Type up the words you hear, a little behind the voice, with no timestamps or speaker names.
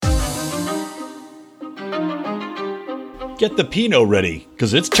Get the Pinot ready,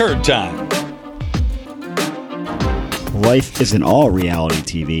 because it's turd time. Life isn't all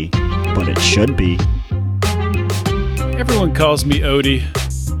reality TV, but it should be. Everyone calls me Odie,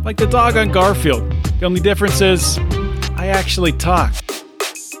 like the dog on Garfield. The only difference is I actually talk,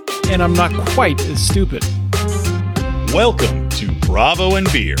 and I'm not quite as stupid. Welcome to Bravo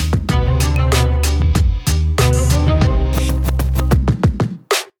and Beer.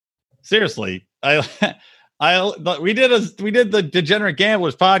 Seriously, we did the Degenerate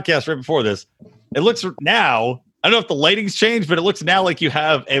Gamblers podcast right before this. It looks now, I don't know if the lighting's changed, but it looks now like you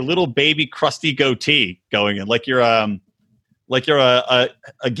have a little baby crusty goatee going in, like you're a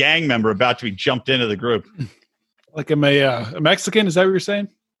gang member about to be jumped into the group. Like I'm a Mexican? Is that what you're saying?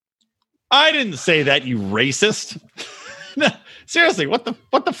 I didn't say that, you racist. No, seriously, what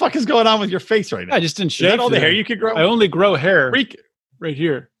the fuck is going on with your face right now? I just didn't shave. Is that all the hair you could grow? I only grow hair right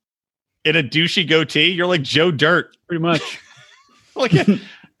here. In a douchey goatee? You're like Joe Dirt. Pretty much. Look at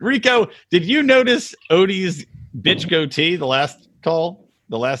Rico, did you notice Odie's bitch goatee the last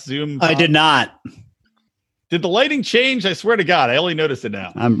Zoom call? I did not. Did the lighting change? I swear to God, I only noticed it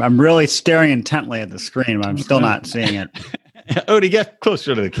now. I'm really staring intently at the screen, but I'm still not seeing it. Odie, get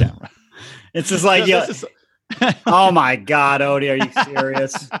closer to the camera. It's just like, oh my God, Odie, are you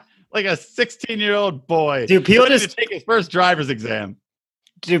serious? Like a 16-year-old boy. Do people ready just to take his first driver's exam?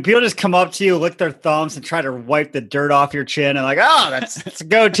 Do people just come up to you, lick their thumbs, and try to wipe the dirt off your chin and like, oh, that's a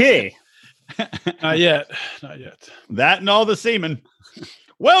goatee? Not yet. That and all the semen.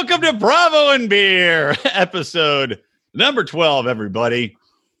 Welcome to Bravo and Beer, episode number 12, everybody.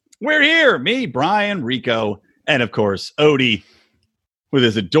 We're here, me, Brian, Rico, and of course, Odie, with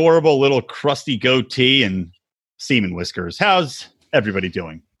his adorable little crusty goatee and semen whiskers. How's everybody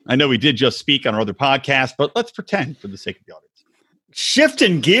doing? I know we did just speak on our other podcast, but let's pretend for the sake of the audience.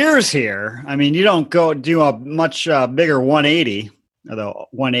 Shifting gears here. I mean, you don't go do a much bigger 180, although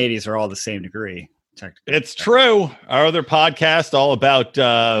 180s are all the same degree. Technically. It's true. Our other podcast, all about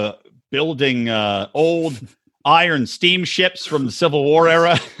building old iron steamships from the Civil War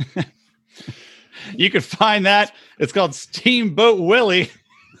era. You can find that. It's called Steamboat Willie.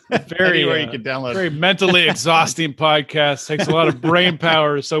 Anywhere you can download. Very mentally exhausting podcast. Takes a lot of brain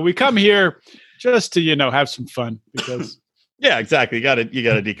power. So we come here just to, have some fun because. Yeah, exactly. You got to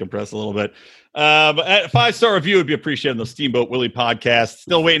decompress a little bit. But a 5-star review would be appreciated on the Steamboat Willie podcast.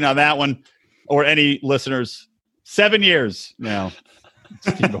 Still waiting on that one, or any listeners. 7 years now.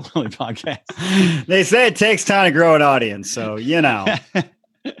 Steamboat Willie podcast. They say it takes time to grow an audience, so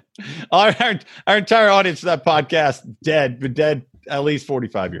our entire audience for that podcast been dead at least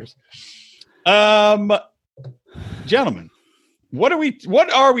 45 years. Gentlemen, what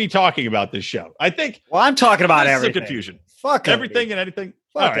are we talking about this show? I think. Well, I'm talking about everything. Confusion. Fuck everything Odie. And anything.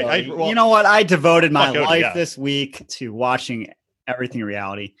 Fuck all right. you know what? I devoted my Odie, life this week to watching everything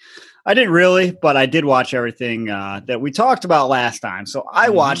reality. I didn't really, but I did watch everything that we talked about last time. So I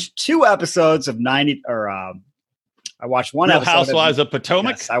watched 2 episodes of 90, I watched one episode Housewives of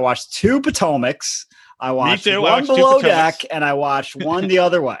Potomac. Yes, I watched 2 Potomacs. I watched Me too. one Below Deck, and I watched one the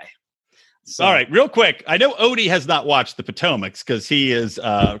other way. So, all right, real quick. I know Odie has not watched the Potomacs because he is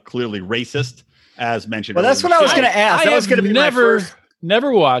clearly racist, as mentioned. Well, that's what I was going to ask. That was going to be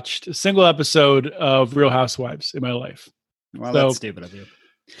never watched a single episode of Real Housewives in my life. Well, that's stupid of you.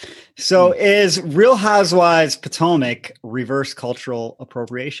 So is Real Housewives Potomac reverse cultural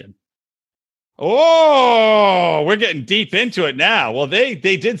appropriation? Oh, we're getting deep into it now. Well, they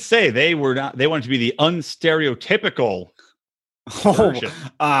did say they wanted to be the unstereotypical version.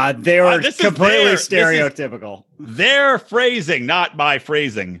 They were completely stereotypical. Their phrasing, not my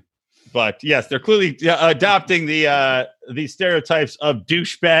phrasing. But yes, they're clearly adopting the stereotypes of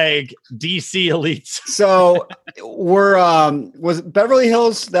douchebag DC elites. So was Beverly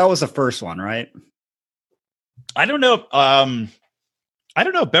Hills? That was the first one, right? I don't know. I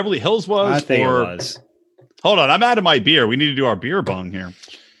don't know if Beverly Hills was. I think it was. Hold on, I'm out of my beer. We need to do our beer bong here.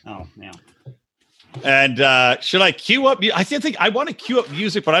 Oh, yeah. And should I queue up? I think I want to queue up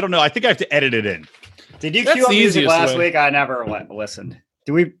music, but I don't know. I think I have to edit it in. Did you queue up music last week? I never listened.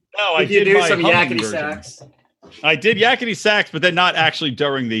 Do we? No, I did. You do some yakety sax? I did yakety sax, but then not actually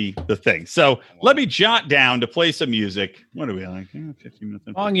during the thing. So let me jot down to play some music. What are we like? 15 minutes.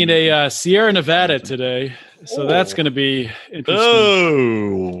 Longing a Sierra Nevada today, so that's going to be interesting.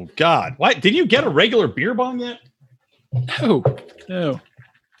 Oh God! Why did you get a regular beer bong yet? No.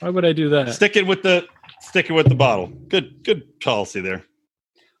 Why would I do that? Sticking with the bottle. Good policy there.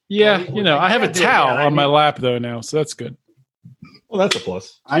 Yeah, I have a towel on my lap though now, so that's good. Well, that's a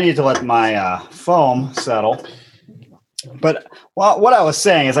plus. I need to let my foam settle. But what I was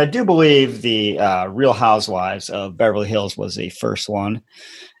saying is I do believe the Real Housewives of Beverly Hills was the first one.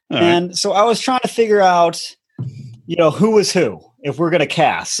 And so I was trying to figure out, who was who if we're going to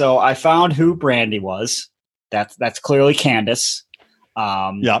cast. So I found who Brandy was. That's clearly Candace.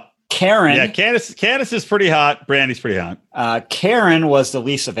 Yep. Karen. Yeah, Candace is pretty hot. Brandy's pretty hot. Karen was the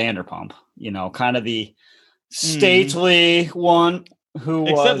Lisa Vanderpump, kind of the stately one who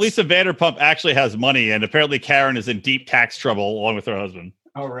Except Lisa Vanderpump actually has money, and apparently Karen is in deep tax trouble along with her husband.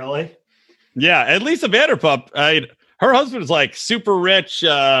 Oh, really? Yeah, and Lisa Vanderpump, her husband is like super rich,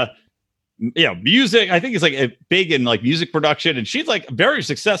 music. I think he's like big in like music production, and she's like very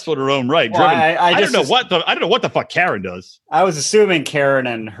successful in her own right. Well, I don't know what the fuck Karen does. I was assuming Karen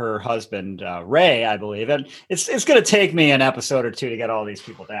and her husband Ray, I believe, and it's going to take me an episode or two to get all these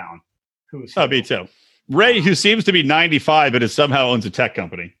people down. Who's who? Oh, me too. Ray, who seems to be 95 but somehow owns a tech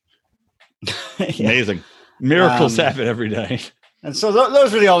company. Amazing. Miracles happen every day. And so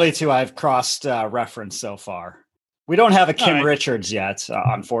those are the only two I've crossed referenced so far. We don't have a Kim Richards yet,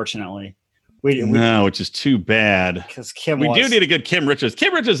 unfortunately. No, which is too bad. Because do need a good Kim Richards.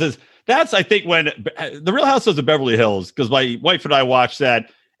 Kim Richards that's I think when the Real Housewives of Beverly Hills, because my wife and I watched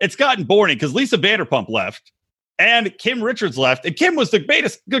that, it's gotten boring because Lisa Vanderpump left. And Kim Richards left. And Kim was the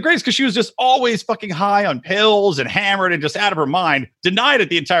greatest because she was just always fucking high on pills and hammered and just out of her mind. Denied it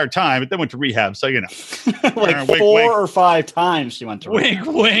the entire time, but then went to rehab. So, like wink, 4 wink. Or 5 times she went to rehab.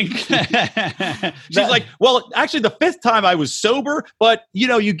 Wink. She's like, well, actually, the 5th time I was sober, but, you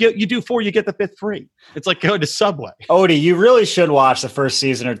do 4, you get the 5th free. It's like going to Subway. Odie, you really should watch the first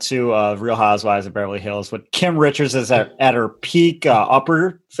season or 2 of Real Housewives of Beverly Hills. When Kim Richards is at her peak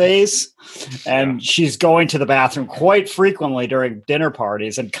upper phase, and she's going to the bathroom quite frequently during dinner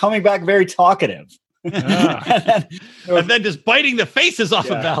parties and coming back very talkative. and then just biting the faces off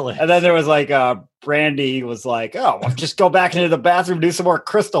of Alex. And then there was like Brandy was like, oh, well, just go back into the bathroom, do some more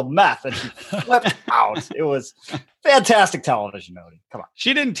crystal meth, and she flipped out. It was fantastic television, Odie. Come on.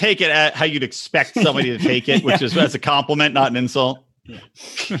 She didn't take it at how you'd expect somebody to take it, which is as a compliment, not an insult.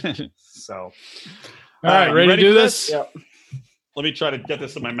 So, all right, ready to do this? Yep. Let me try to get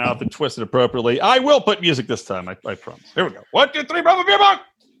this in my mouth and twist it appropriately. I will put music this time. I promise. Here we go. 1, 2, 3, Bravo Beer Bong!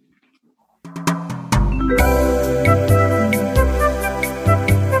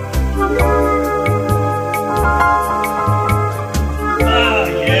 Ah,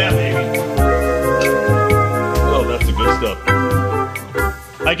 yeah, baby. Oh, that's the good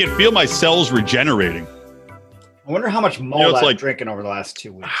stuff. I can feel my cells regenerating. I wonder how much mold I've drinking over the last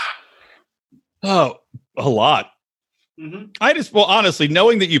 2 weeks. Oh, a lot. Mm-hmm. Honestly,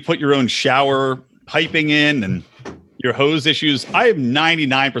 knowing that you put your own shower piping in and your hose issues, I am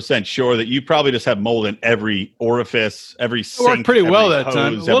 99% sure that you probably just have mold in every orifice, every sink. It worked pretty well that hose,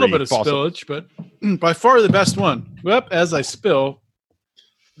 time. A little bit of spillage, but by far the best one. Well, as I spill,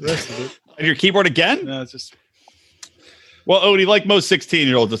 the rest of it. And your keyboard again? No, it's just. Well, Odie, like most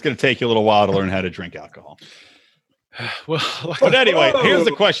 16-year-olds, it's going to take you a little while to learn how to drink alcohol. But anyway, here's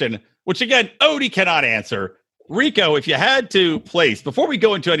the question, which again, Odie cannot answer. Rico, if you had to place, before we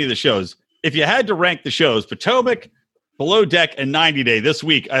go into any of the shows, if you had to rank the shows, Potomac, Below Deck, and 90 Day this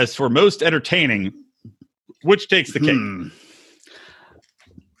week as for most entertaining, which takes the cake?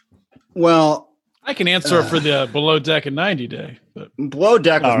 Well, I can answer for the Below Deck and 90 Day. But. Below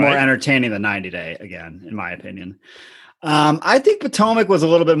Deck was more entertaining than 90 Day, again, in my opinion. I think Potomac was a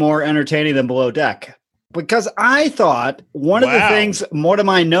little bit more entertaining than Below Deck because I thought one of the things, more to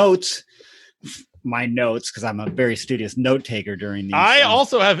my notes, because I'm a very studious note taker during these. I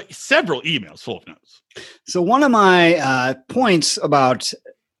also have several emails full of notes. So one of my points about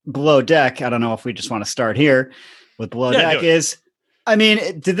Below Deck, I don't know if we just want to start here with Below Deck is, I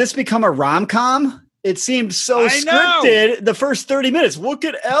mean, did this become a rom-com? It seemed so scripted the first 30 minutes. Look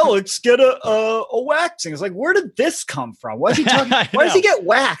at Alex get a waxing. It's like, where did this come from? Why is he talking? Why does he get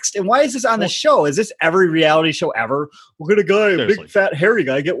waxed? And why is this on the show? Is this every reality show ever? Look at a guy, a big fat hairy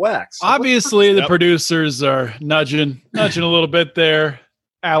guy get waxed. Obviously, the producers are nudging a little bit there.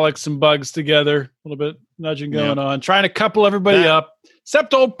 Alex and Bugs together, a little bit nudging going on, trying to couple everybody up.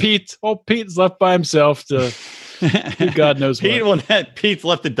 Except old Pete. Old Pete's left by himself to God knows what. Pete's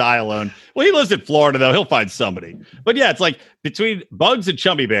left to die alone. Well, he lives in Florida, though. He'll find somebody. But yeah, it's like between Bugs and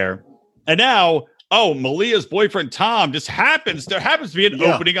Chubby Bear, and now, Malia's boyfriend Tom just happens to be an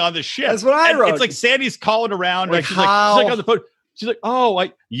opening on the ship. That's what I wrote. It's like Sandy's calling around. Like, she's like on the phone. She's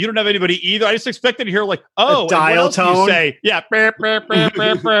like, you don't have anybody either. I just expected to hear like, a dial tone. You say, yeah,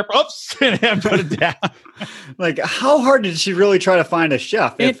 oops, and put it down. Like, how hard did she really try to find a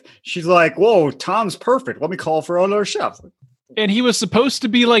chef? If she's like, whoa, Tom's perfect. Let me call for another chef. And he was supposed to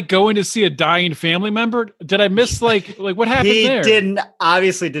be like going to see a dying family member. Did I miss like what happened there? He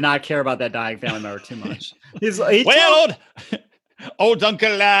obviously did not care about that dying family member too much. Old Uncle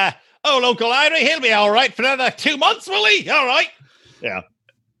Irie, he'll be all right for another 2 months, will he? All right. Yeah.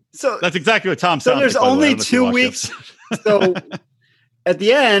 So that's exactly what Tom sounds like. So there's only 2 weeks. So at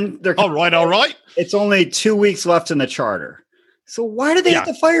the end, they're all right. It's only 2 weeks left in the charter. So why do they have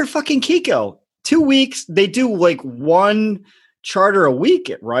to fire fucking Kiko? 2 weeks. They do like one charter a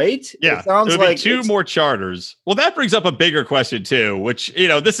week, right? Yeah. It sounds like 2 more charters. Well, that brings up a bigger question too, which,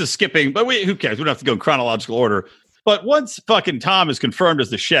 this is skipping, but who cares? We don't have to go in chronological order. But once fucking Tom is confirmed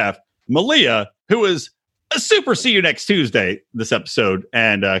as the chef, Malia, who is a super see you next Tuesday, this episode,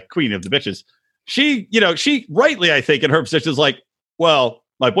 and queen of the bitches, she rightly, I think, in her position is like, well,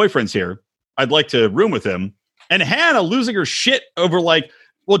 my boyfriend's here. I'd like to room with him. And Hannah losing her shit over like,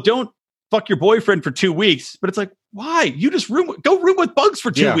 well, don't fuck your boyfriend for 2 weeks. But it's like, why? You just go room with Bugs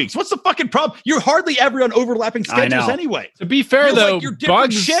for 2 weeks. What's the fucking problem? You're hardly ever on overlapping schedules anyway. To be fair, though,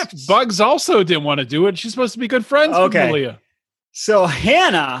 Bugs also didn't want to do it. She's supposed to be good friends with Malia. So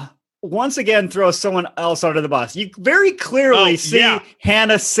Hannah once again throws someone else under the bus. You very clearly see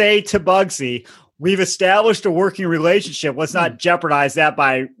Hannah say to Bugsy, we've established a working relationship. Let's not jeopardize that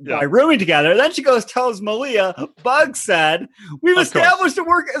by rooming together. Then she tells Malia, Bugs said, we've established a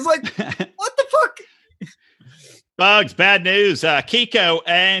work. It's like, what the fuck? Bugs, bad news. Kiko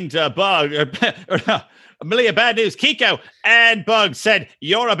and Malia, bad news. Kiko and Bugs said,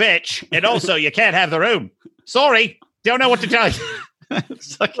 you're a bitch. And also, you can't have the room. Sorry. Don't know what to tell you.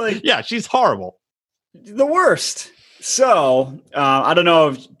 It's like, she's horrible. The worst. So, I don't know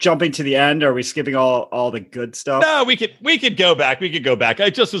if jumping to the end, are we skipping all the good stuff? No, we could go back.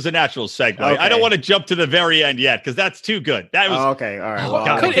 It just was a natural segue. Okay. I don't want to jump to the very end yet because that's too good. That was okay. All right.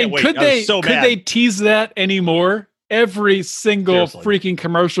 Well, could they tease that anymore? Every single freaking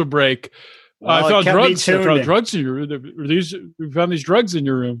commercial break. I found drugs. I found drugs in your room. We found these drugs in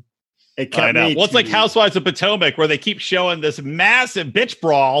your room. I know. Well, it's like Housewives of Potomac, where they keep showing this massive bitch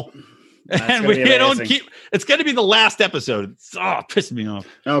brawl. And it's going to be the last episode. It's pissing me off.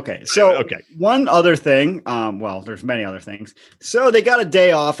 Okay. So one other thing. There's many other things. So they got a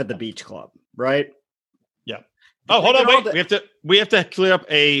day off at the beach club, right? Yeah. Oh, hold on. Wait. We have to clear up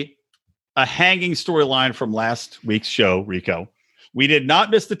a hanging storyline from last week's show, Rico. We did not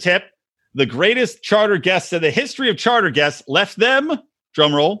miss the tip. The greatest charter guests in the history of charter guests left them,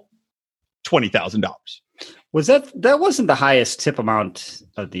 drum roll, $20,000. Was that wasn't the highest tip amount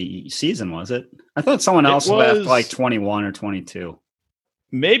of the season, was it? I thought someone else left like 21 or 22.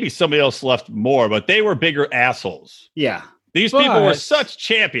 Maybe somebody else left more, but they were bigger assholes. Yeah. These people were such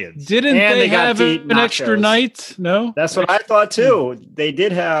champions. Didn't they have an extra night? No? That's what I thought too. They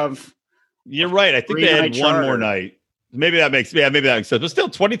did have. You're right. I think they had one more night. Maybe that makes sense. But still,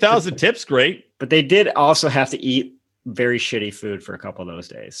 20,000 tips, great. But they did also have to eat very shitty food for a couple of those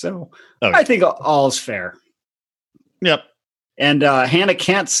days. So I think all's fair. Yep. And Hannah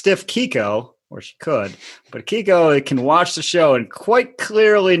can't stiff Kiko, or she could, but Kiko can watch the show and quite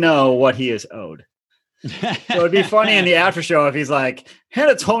clearly know what he is owed. So it'd be funny in the after show if he's like,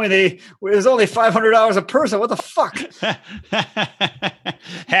 Hannah told me it was only $500 a person. What the fuck?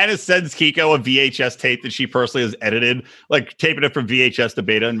 Hannah sends Kiko a VHS tape that she personally has edited, like taping it from VHS to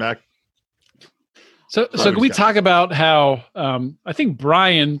beta and back. So can we talk about how I think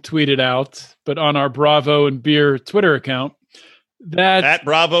Brian tweeted out, but on our Bravo and Beer Twitter account, that at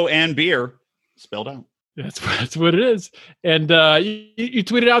Bravo and Beer spelled out. That's what it is. And you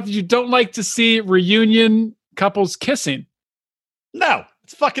tweeted out that you don't like to see reunion couples kissing. No,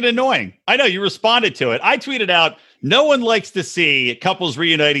 it's fucking annoying. I know you responded to it. I tweeted out, no one likes to see couples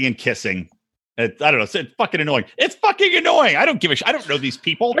reuniting and kissing. I don't know. It's fucking annoying. It's fucking annoying. I don't give a shit. I don't know these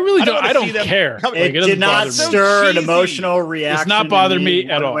people. I really don't. I don't care. It did not stir an emotional reaction. It's not bother me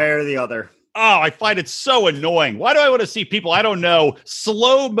at all. One way or the other. Oh, I find it so annoying. Why do I want to see people, I don't know,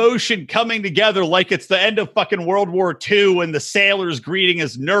 slow motion coming together like it's the end of fucking World War II and the sailors greeting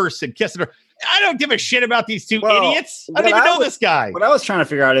his nurse and kissing her? I don't give a shit about these two idiots. I don't even know this guy. What I was trying to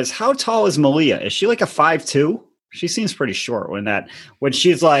figure out is how tall is Malia? Is she like a 5'2"? She seems pretty short when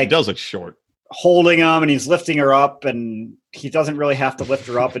she's like. She does look short. Holding him and he's lifting her up and he doesn't really have to lift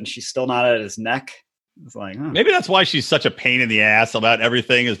her up and she's still not at his neck. It's like, maybe that's why she's such a pain in the ass about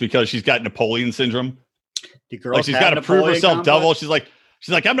everything, is because she's got Napoleon syndrome. Like she's got to prove herself double. She's like,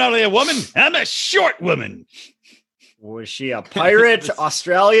 I'm not only a woman, I'm a short woman. Was she a pirate,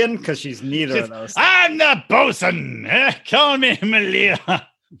 Australian? Because she's neither of those. I'm the bosun. Call me Malia.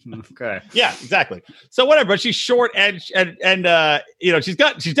 Okay. Yeah, exactly. So whatever, but she's short and she's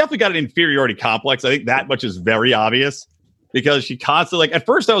definitely got an inferiority complex. I think that much is very obvious. because she constantly, like, at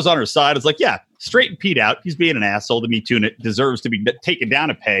first I was on her side. It's like, yeah, straighten Pete out. He's being an asshole to Me Too, and it deserves to be taken down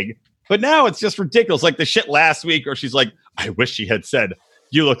a peg. But now it's just ridiculous. Like the shit last week, or she's like, I wish she had said,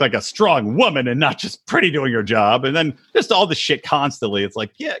 you look like a strong woman and not just pretty doing your job. And then just all the shit constantly. It's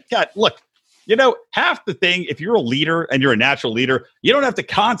like, yeah, God, look, half the thing, if you're a leader and you're a natural leader, you don't have to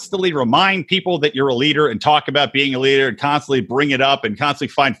constantly remind people that you're a leader and talk about being a leader and constantly bring it up and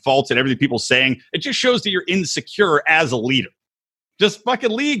constantly find faults in everything people saying. It just shows that you're insecure as a leader. Just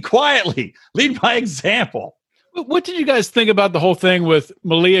fucking lead quietly. Lead by example. What did you guys think about the whole thing with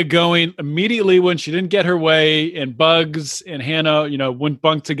Malia going immediately when she didn't get her way, and Bugs and Hannah, wouldn't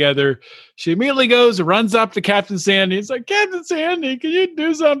bunk together? She immediately goes and runs up to Captain Sandy. It's like, Captain Sandy, can you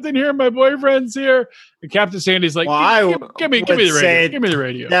do something here? My boyfriend's here. And Captain Sandy's like, give me the radio. Give me the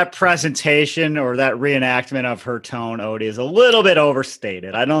radio. That presentation or that reenactment of her tone, Odie, is a little bit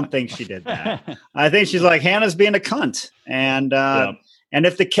overstated. I don't think she did that. I think she's like, Hannah's being a cunt. And, And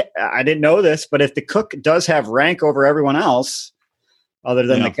if I didn't know this, but if the cook does have rank over everyone else, other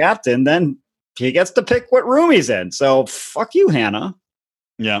than the captain, then he gets to pick what room he's in. So fuck you, Hannah.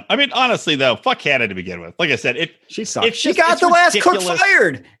 Yeah, I mean, honestly, though, fuck Hannah to begin with. Like I said, she sucks. She got the last cook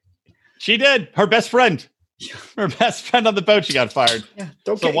fired. She did. Her best friend. Her best friend on the boat. She got fired. Yeah,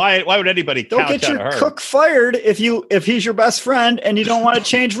 why would anybody don't get your cook fired if he's your best friend and you don't want to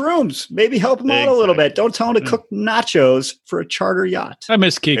change rooms? Maybe help him out a little bit. Don't tell him to cook nachos for a charter yacht. I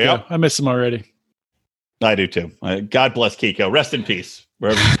miss Kiko. Yep. I miss him already. I do too. God bless Kiko. Rest in peace.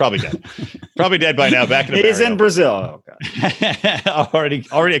 Wherever he's probably dead. Probably dead by now. Back in He's in Brazil. Oh,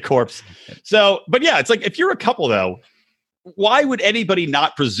 already a corpse. So, but yeah, it's like if you're a couple though, why would anybody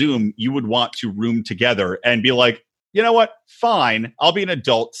not presume you would want to room together and be like, you know what? Fine. I'll be an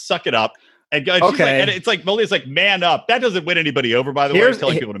adult. Suck it up. And go. Okay. And it's like, Malia's like, man up. That doesn't win anybody over, by the way.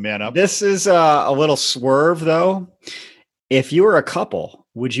 Telling people to man up. This is a little swerve, though. If you were a couple,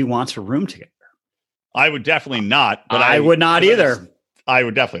 would you want to room together? I would definitely not. But I would not either. I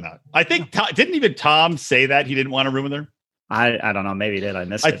would definitely not. I think, didn't even Tom say that he didn't want to room with her? I don't know. Maybe he did. I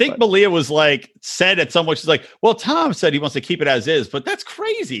missed it. I think Malia was like, said at some point, she's like, well, Tom said he wants to keep it as is, but that's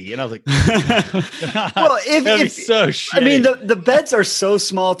crazy. And I was like, well, if so shitty. I mean, the beds are so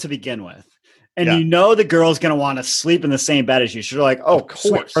small to begin with. And the girl's going to want to sleep in the same bed as you. She's like, oh,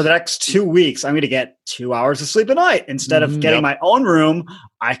 sweet. For the next 2 weeks, I'm going to get 2 hours of sleep a night. Instead of getting my own room,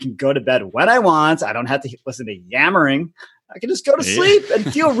 I can go to bed when I want. I don't have to listen to yammering. I can just go to sleep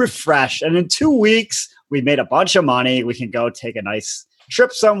and feel refreshed. And in 2 weeks, we made a bunch of money. We can go take a nice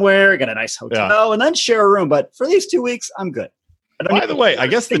trip somewhere, get a nice hotel, and then share a room. But for these 2 weeks, I'm good. By the way, I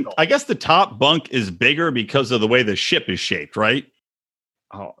guess the top bunk is bigger because of the way the ship is shaped, right?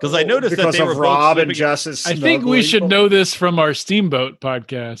 Because I noticed that they were Rob and Jess's. I think we should know this from our Steamboat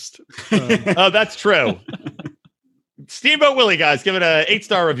podcast. Oh, that's true. Steamboat Willie, guys, give it a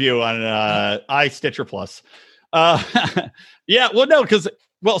 8-star review on iStitcher Plus. Yeah, well, no, because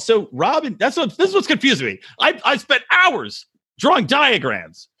so Robin, this is what's confusing me. I spent hours drawing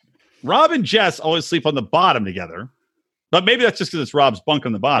diagrams. Rob and Jess always sleep on the bottom together, but maybe that's just because it's Rob's bunk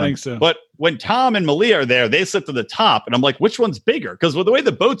on the bottom. I think so. But when Tom and Malia are there, they slip to the top, and I'm like, which one's bigger? Because with the way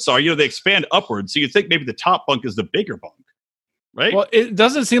the boats are, they expand upwards, so you think maybe the top bunk is the bigger bunk. Right. Well, it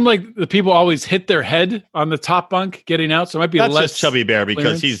doesn't seem like the people always hit their head on the top bunk getting out, so it might be that's less just Chubby Bear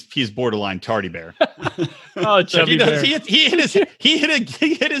because he's borderline tardy bear. Oh, Chubby Bear! He hit his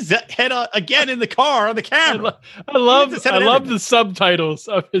head again in the car on the camera. I love the subtitles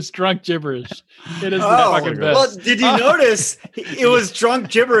of his drunk gibberish. It is the fucking best. Well, did you notice it was drunk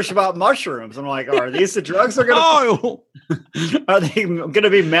gibberish about mushrooms? I'm like, are these the drugs they're gonna? Are they gonna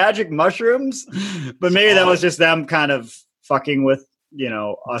be magic mushrooms? But maybe that was just them kind of fucking with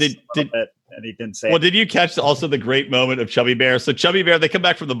us a bit, and he didn't say. Well, did you catch also the great moment of Chubby Bear? So Chubby Bear, they come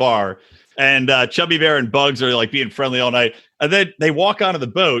back from the bar, and Chubby Bear and Bugs are like being friendly all night, and then they walk onto the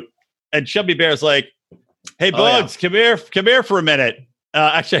boat, and Chubby Bear's like, "Hey, Bugs, come here for a minute."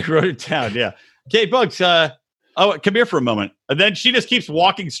 Actually, I wrote it down. Yeah, okay, Bugs, come here for a moment, and then she just keeps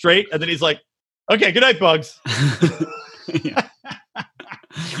walking straight, and then he's like, "Okay, good night, Bugs."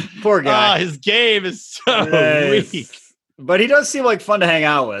 Poor guy. His game is so weak. But he does seem like fun to hang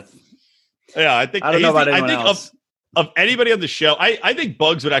out with. Yeah, I think. I don't know about anyone else. Of anybody on the show, I think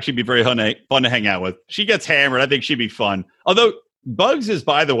Bugs would actually be very fun to hang out with. She gets hammered. I think she'd be fun. Although Bugs is,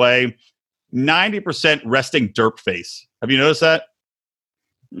 by the way, 90% resting derp face. Have you noticed that?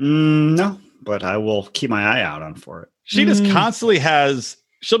 No, but I will keep my eye out for it. She just constantly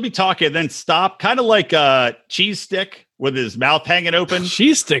she'll be talking and then stop, kind of like a cheese stick with his mouth hanging open.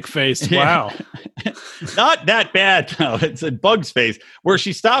 Cheese stick face. Wow. Not that bad, though. It's a Bug's face where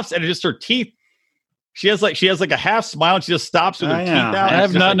she stops and it's just her teeth She has like a half smile and she just stops with her teeth out. I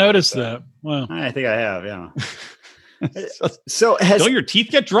have not noticed that. Wow. I think I have, yeah. Don't your teeth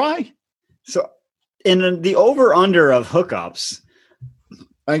get dry? So in the over-under of hookups,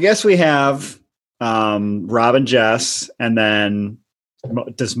 I guess we have Rob and Jess, and then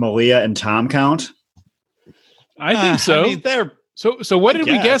does Malia and Tom count? I think so. I mean, they're so what did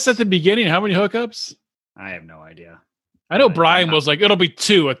we guess at the beginning? How many hookups? I have no idea. I know Brian was like, it'll be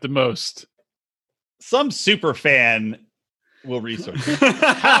 2 at the most. Some super fan will research.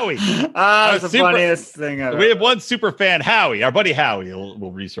 Howie. That's the funniest thing ever. We have one super fan, Howie. Our buddy Howie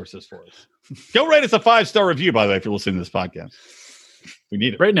will resource this for us. Go write us a 5-star review, by the way, if you're listening to this podcast. We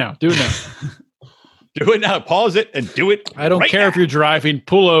need it. Right now. Do it now. Do it now. Pause it and do it. I don't care if you're driving.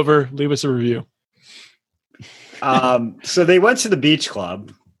 Pull over. Leave us a review. So they went to the beach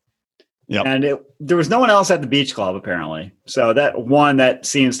club. Yep. And there was no one else at the beach club, apparently. So that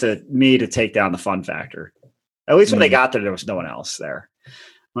seems to me to take down the fun factor. At least when they got there was no one else there.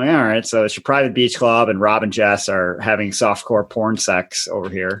 I'm like, all right, so it's your private beach club, and Rob and Jess are having softcore porn sex over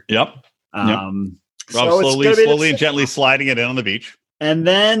here. Yep. Rob slowly and gently sliding it in on the beach. And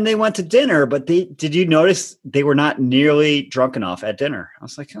then they went to dinner, but did you notice they were not nearly drunk enough at dinner? I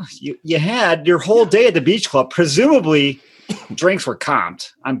was like, oh, you had your whole day at the beach club. Presumably drinks were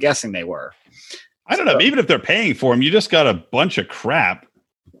comped. I'm guessing they were. I don't know. Even if they're paying for them, you just got a bunch of crap.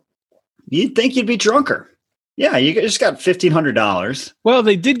 You'd think you'd be drunker. Yeah, you just got $1,500. Well,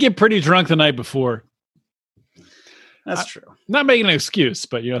 they did get pretty drunk the night before. That's true. Not making an excuse,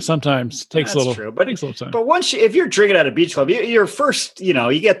 but sometimes takes a little time. But if you're drinking at a beach club, you're first,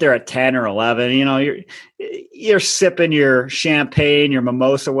 you get there at 10 or 11, you're sipping your champagne, your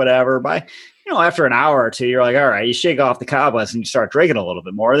mimosa, whatever. By, after an hour or two, you're like, all right, you shake off the cobwebs and you start drinking a little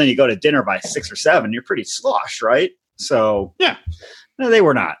bit more. Then you go to dinner by 6 or 7, you're pretty sloshed, right? So yeah, no, they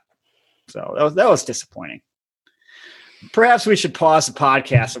were not. So that was disappointing. Perhaps we should pause the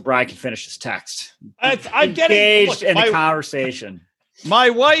podcast so Brian can finish his text. I'm getting engaged in the conversation. My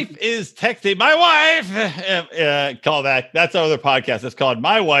wife is texting. My wife, call that. That's our other podcast. It's called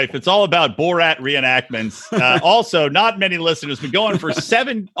My Wife. It's all about Borat reenactments. Also, not many listeners. Been going for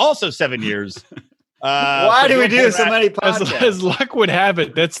 7 years. Why do we do so many podcasts? As luck would have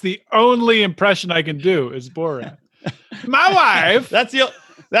it, that's the only impression I can do is Borat. My wife.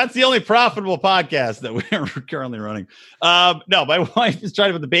 That's the only profitable podcast that we're currently running. No, my wife is trying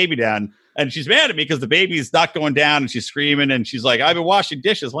to put the baby down, and she's mad at me because the baby's not going down, and she's screaming, and she's like, I've been washing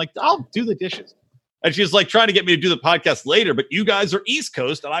dishes. I'm like, I'll do the dishes. And she's like trying to get me to do the podcast later, but you guys are East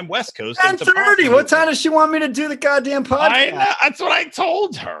Coast, and I'm West Coast. 10:30. What time does she want me to do the goddamn podcast? That's what I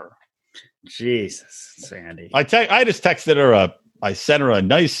told her. Jesus, Sandy. I just texted her I sent her a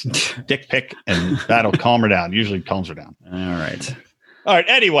nice dick pic, and that'll calm her down. Usually calms her down. All right.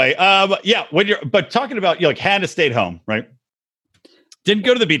 Anyway, but talking about like Hannah stayed home, right? Didn't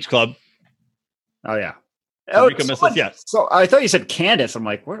go to the beach club. Oh yeah. So I thought you said Candace. I'm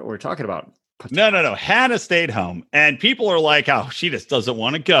like, what we're talking about? No. Hannah stayed home, and people are like, "Oh, she just doesn't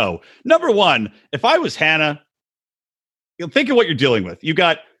want to go." Number one, if I was Hannah, think of what you're dealing with. You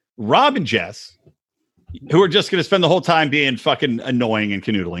got Rob and Jess, who are just going to spend the whole time being fucking annoying and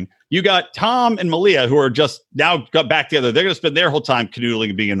canoodling. You got Tom and Malia, who are just now got back together. They're going to spend their whole time canoodling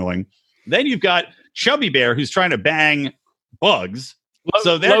and being annoying. Then you've got Chubby Bear, who's trying to bang Bugs.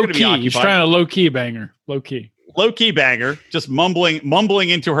 So they're going to be occupied. He's trying to low-key banger. Low-key banger, just mumbling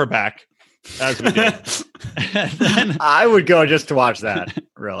into her back. As we do. Then, I would go just to watch that,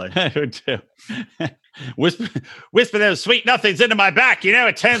 really. I would too. Whisper those sweet nothings into my back.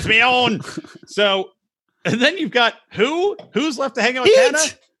 It turns me on. So, and then you've got who's left to hang out with Hannah?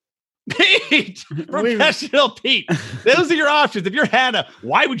 Pete, professional Pete. Those are your options. If you're Hannah,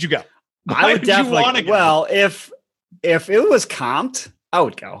 why would you go? I would definitely want to go. Well, if it was comped, I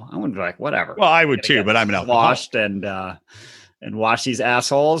would go. I wouldn't be like, whatever. Well, I would too, but I'm an washed and watch these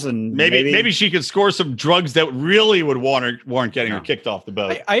assholes, and maybe she could score some drugs that really would warrant getting her kicked off the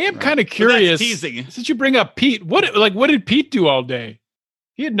boat. I am kind of curious. Teasing. Since you bring up Pete, what did Pete do all day?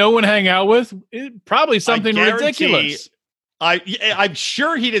 He had no one hang out with. Probably something ridiculous. I'm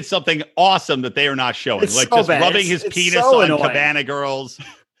sure he did something awesome that they are not showing, it's like so just bad. rubbing his penis on Cabana girls.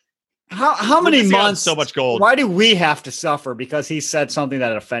 How many months? So much gold. Why do we have to suffer because he said something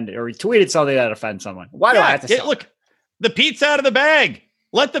that offended, or he tweeted something that offended someone? Why do I have to suffer? Look, the Pete's out of the bag.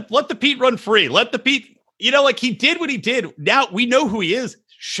 Let the Pete run free. Let the Pete. Like he did what he did. Now we know who he is.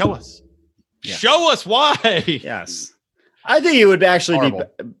 Show us. Yeah. Show us why. Yes, I think it would actually be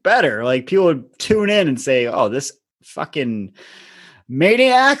better. Like people would tune in and say, "Oh, this fucking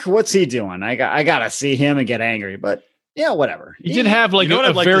maniac, what's he doing? I gotta see him and get angry." But Yeah, whatever. He did have like You know what a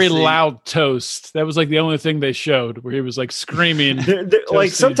I'd like to very see? loud toast. That was like the only thing they showed where he was like screaming. Like Toasting.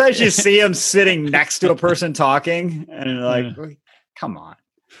 sometimes you see him sitting next to a person talking, and you're like, come on,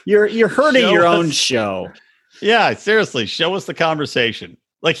 you're hurting Show your own us- show. Yeah, seriously, show us the conversation.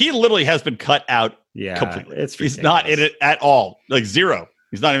 Like he literally has been cut out Yeah, completely. it's He's not in it at all. Like zero.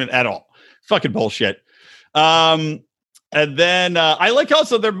 He's not even at all. Fucking bullshit. And then I like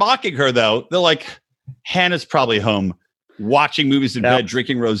also they're mocking her though. They're like, Hannah's probably home watching movies in bed,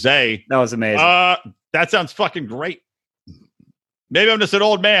 drinking rosé. That was amazing. That sounds fucking great. Maybe I'm just an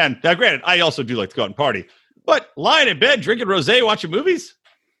old man. Now, granted, I also do like to go out and party, but lying in bed, drinking rosé, watching movies,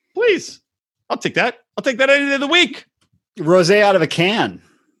 please. I'll take that. I'll take that any day of the week. Rosé out of a can.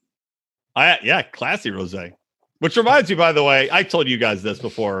 Yeah, classy rosé. Which reminds me, by the way, I told you guys this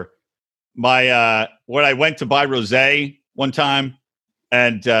before. My when I went to buy rosé one time,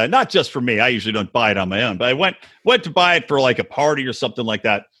 and not just for me, I usually don't buy it on my own, but I went to buy it for like a party or something like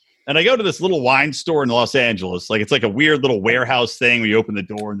that. And I go to this little wine store in Los Angeles, like it's like a weird little warehouse thing where you open the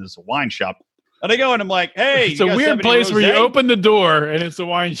door and there's a wine shop. And I go and I'm like, hey, It's a weird place where you open the door and it's a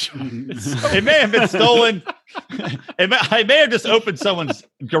wine shop. It may have been stolen. I may have just opened someone's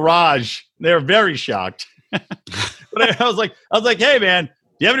garage. They were very shocked. But I was like, hey man, do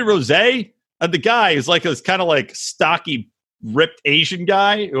you have any rosé? And the guy is like this kind of like stocky, ripped Asian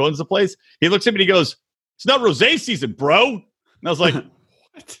guy who owns the place. He looks at me and he goes, "It's not rosé season, bro." And I was like,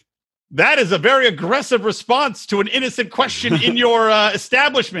 what? That is a very aggressive response to an innocent question in your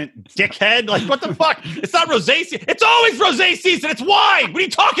establishment, dickhead. Like, what the fuck? It's not rosé season. It's always rosé season. It's wine. What are you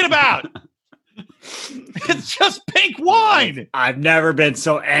talking about? It's just pink wine. I've never been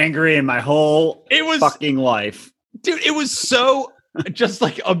so angry in my whole fucking life. Dude, it was so just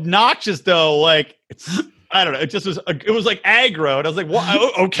like obnoxious though. Like, I don't know. It was like aggro. And I was like,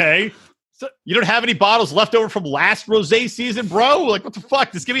 well, okay. So you don't have any bottles left over from last rosé season, bro? Like, what the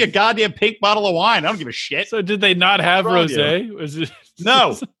fuck? Just give me a goddamn pink bottle of wine. I don't give a shit. So did they not have rosé? Was it?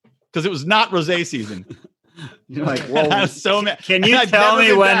 No, because it was not rosé season. You're like, well, so mad. Can you tell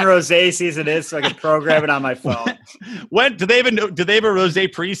me when rosé season is so I can program it on my phone? When do they have a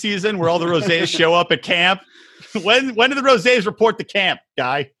rosé preseason where all the rosés show up at camp? When do the rosés report to camp,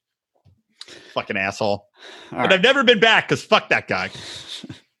 guy? Fucking asshole. But I've never been back because fuck that guy.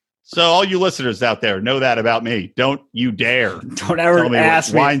 So all you listeners out there know that about me. Don't you dare. Don't ever tell me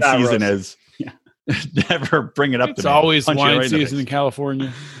ask what me wine season is. Yeah. Never bring it up It's to me. always Punch you wine right in the season face. in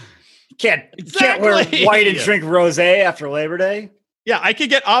California. Can't wear white and drink rosé after Labor Day. Yeah, I could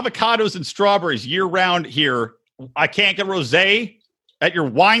get avocados and strawberries year round here. I can't get rosé at your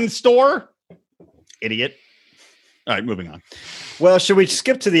wine store? Idiot. All right, moving on. Well, should we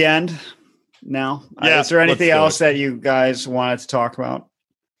skip to the end now? Yeah, is there anything let's do else it. that you guys wanted to talk about?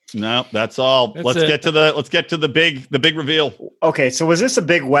 No, that's all. That's let's it. get to the big reveal. Okay, so was this a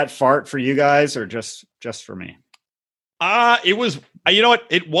big wet fart for you guys or just for me? It was, you know what?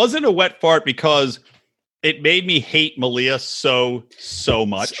 It wasn't a wet fart because it made me hate Malia so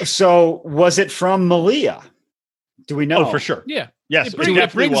much. So was it from Malia? Do we know? Oh, for sure. Yeah. Yes.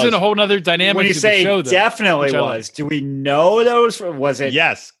 It brings in a whole nother dynamic When you to say the show, though, definitely which I was, like. do we know those? Was it?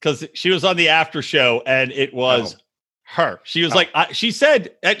 Yes, because she was on the after show and it was her. She was like, she sent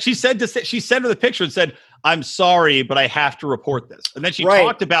her the picture and said, "I'm sorry, but I have to report this." And then she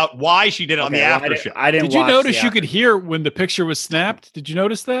talked about why she did it on the after show. I didn't. Did you watch notice the you could hear when the picture was snapped? Did you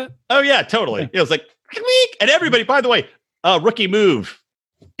notice that? Oh yeah, totally. It was like, "Click." And everybody, by the way, rookie move,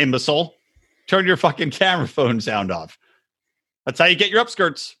 imbecile. Turn your fucking camera phone sound off. That's how you get your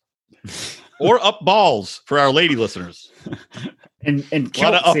upskirts or up balls for our lady listeners. In A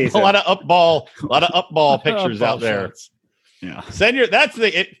lot of up ball pictures out there. shots. Yeah. Send your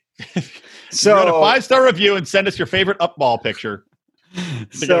So go to 5-star review and send us your favorite up ball picture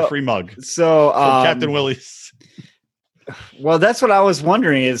to get a free mug. So From Captain Willie's. Well, that's what I was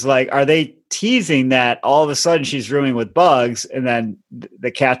wondering is like, are they teasing that all of a sudden she's rooming with bugs and then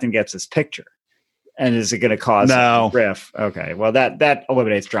the captain gets his picture? And is it going to cause a riff? Okay. Well, that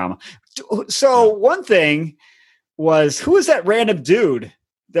eliminates drama. So one thing was, who was that random dude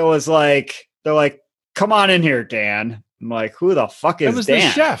that was like, they're like, "Come on in here, Dan." I'm like, who the fuck is Dan? That was the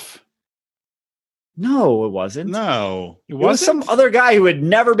chef. No, it wasn't. No. It was some other guy who had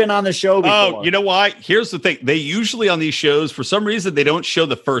never been on the show before. Oh, you know why? Here's the thing. They usually on these shows, for some reason, they don't show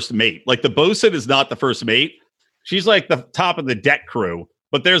the first mate. Like the bosun is not the first mate. She's like the top of the deck crew.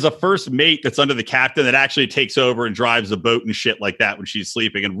 But there's a first mate that's under the captain that actually takes over and drives the boat and shit like that when she's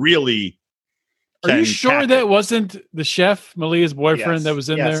sleeping. And really, are you sure that wasn't the chef, Malia's boyfriend, that was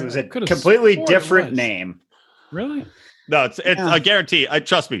in there? It was a completely different name. Really? No, it's I guarantee.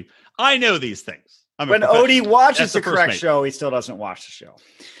 Trust me. I know these things. When Odie watches That's the the correct first mate. show, he still doesn't watch the show.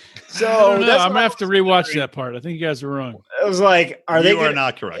 I So don't know. that's I'm what gonna I have to was rewatch wondering. that part. I think you guys are wrong. It was like, are they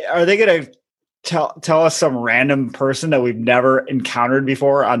not correct. Are they gonna tell us some random person that we've never encountered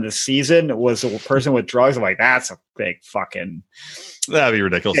before on the season was a person with drugs? I'm like, that's a big fucking That'd be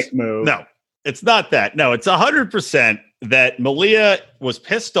ridiculous. dick move. No, it's not that. No, it's 100% that Malia was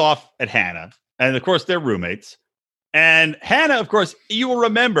pissed off at Hannah. And of course, they're roommates. And Hannah, of course, you will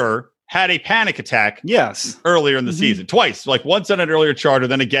remember, had a panic attack Yes. earlier in the season. Twice. Like once on an earlier charter,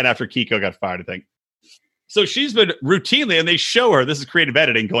 then again after Kiko got fired, I think. So she's been routinely, and they show her, this is creative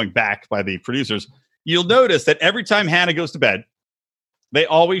editing going back by the producers. You'll notice that every time Hannah goes to bed, they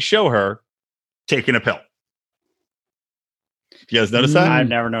always show her taking a pill. You guys notice that? I've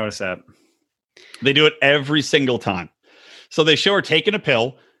never noticed that. They do it every single time. So they show her taking a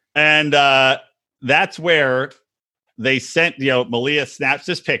pill, and that's where they sent, Malia snaps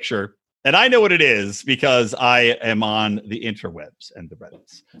this picture. And I know what it is because I am on the interwebs and the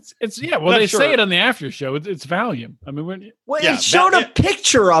Reddits. Well, they say it on the after show. It's Valium. I mean, It showed a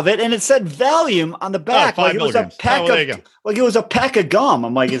picture of it, and it said Valium on the back, like it was a pack of gum.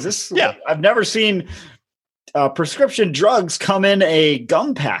 I'm like, is this? Yeah, I've never seen prescription drugs come in a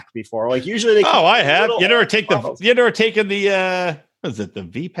gum pack before. Like usually they. Oh, I have. You never taken the what is it? The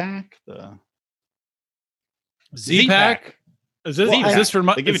V pack, the Z pack. Is this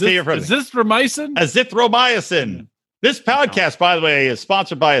azithromycin? Azithromycin. This podcast, by the way, is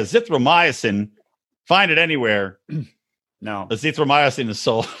sponsored by azithromycin. Find it anywhere. No, azithromycin is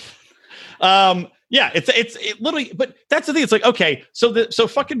sold. It literally. But that's the thing. It's like, okay, so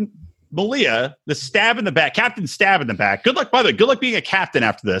fucking Malia, the stab in the back, Captain Stab in the back. Good luck, by the way. Good luck being a captain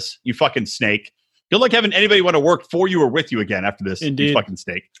after this, you fucking snake. Good luck having anybody want to work for you or with you again after this, Indeed. you fucking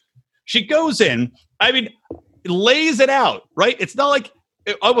snake. She goes in. I mean. Lays it out, right? It's not like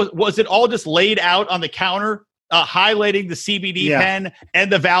was it all just laid out on the counter, highlighting the CBD pen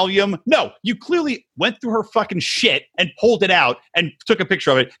and the Valium? No, you clearly went through her fucking shit and pulled it out and took a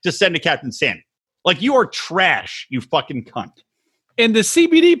picture of it to send to Captain Sandy. Like, you are trash, you fucking cunt. And the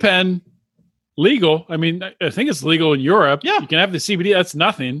CBD pen, legal. I mean, I think it's legal in Europe. Yeah, you can have the CBD. That's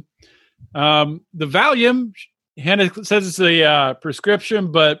nothing. The Valium, Hannah says it's a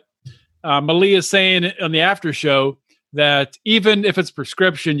prescription, but Malia is saying on the after show that even if it's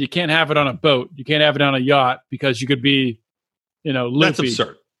prescription, you can't have it on a boat. You can't have it on a yacht because you could be, loopy. That's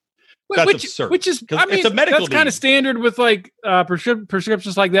absurd. That's absurd. Which is, I mean, it's a medical that's kind of standard with like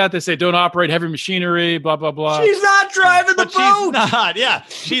prescriptions like that. They say don't operate heavy machinery, blah, blah, blah. She's not driving the boat. She's not. Yeah,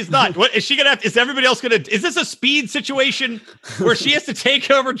 she's not. What is she gonna have? Is everybody else gonna? Is this a speed situation where she has to take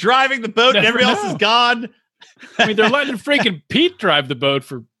over driving the boat and everybody else is gone? I mean, they're letting freaking Pete drive the boat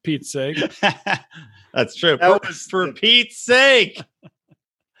for Pete's sake. That's true. For Pete's sake.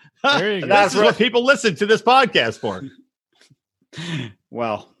 That's what people listen to this podcast for.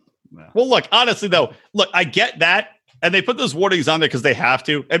 Well, look, honestly, though, I get that. And they put those warnings on there because they have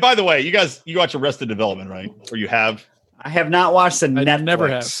to. And by the way, you watch Arrested Development, right? Or you have? I have not watched the Netflix. I never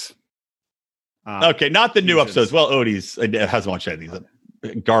have. Okay, not the new episodes. Well, Odie's hasn't watched any of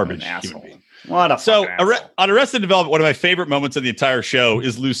these. Garbage. What a so on Arrested Development, one of my favorite moments of the entire show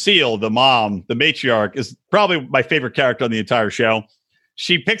is Lucille, the mom, the matriarch, is probably my favorite character on the entire show.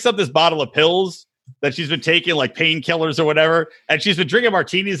 She picks up this bottle of pills that she's been taking, like painkillers or whatever, and she's been drinking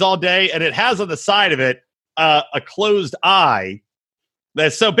martinis all day, and it has on the side of it a closed eye.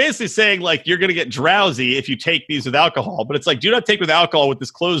 That's so basically saying, like, you're going to get drowsy if you take these with alcohol. But it's like, do not take with alcohol with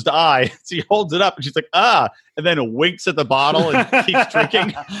this closed eye. So he holds it up, and she's like, and then winks at the bottle and keeps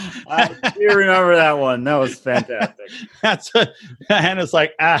drinking. I do remember that one. That was fantastic. Hannah's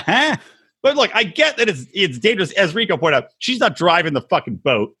like, But look, I get that it's dangerous. As Rico pointed out, she's not driving the fucking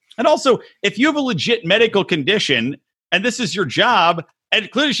boat. And also, if you have a legit medical condition and this is your job, and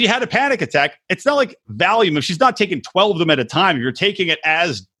clearly she had a panic attack, it's not like Valium. If she's not taking 12 of them at a time, if you're taking it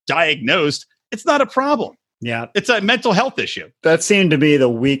as diagnosed, it's not a problem. Yeah. It's a mental health issue. That seemed to be the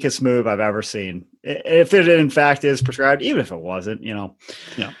weakest move I've ever seen. If it in fact is prescribed, even if it wasn't, Yeah.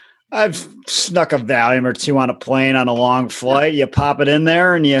 I've snuck a Valium or two on a plane on a long flight. You pop it in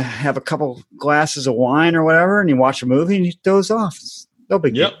there and you have a couple glasses of wine or whatever, and you watch a movie and you doze off. It's no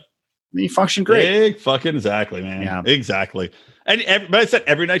big deal. You function great. Exactly, man. Yeah. Exactly. But I said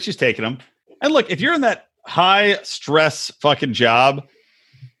every night she's taking them. And look, if you're in that high stress fucking job,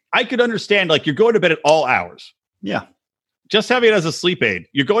 I could understand, like, you're going to bed at all hours. Yeah. Just having it as a sleep aid.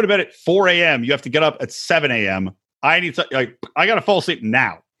 You're going to bed at 4 a.m. You have to get up at 7 a.m. I got to fall asleep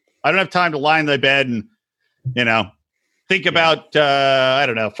now. I don't have time to lie in the bed and, think about,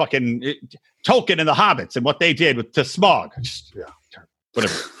 fucking Tolkien and the Hobbits and what they did to Smaug.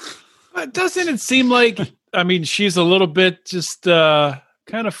 Whatever. Doesn't it seem like, I mean, she's a little bit just kind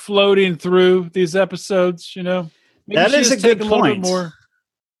of floating through these episodes, you know? Maybe that is a good point. More.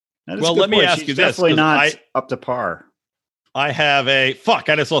 Well, let me ask you this. Definitely not up to par. I have I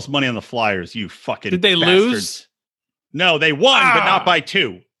just lost money on the Flyers, you fucking Did they bastards. lose? No, they won, but not by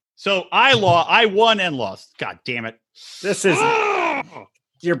 2. So I won and lost. God damn it. This is...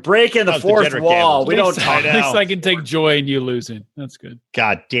 You're breaking the fourth wall. We don't talk. At least I can take joy in you losing. That's good.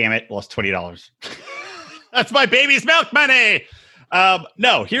 God damn it. Lost $20. That's my baby's milk money.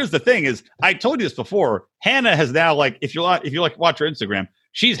 No, here's the thing is, I told you this before. Hannah has now, like, if you watch her Instagram,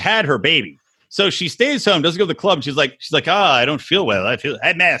 she's had her baby. So she stays home, doesn't go to the club. She's like, I don't feel well. I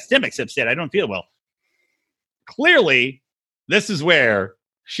had my stomach's upset. I don't feel well. Clearly, this is where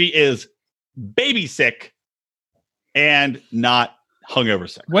she is baby sick and not hungover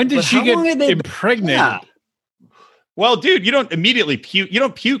sick. When did she get impregnated? Yeah. Well, dude, you don't immediately puke. You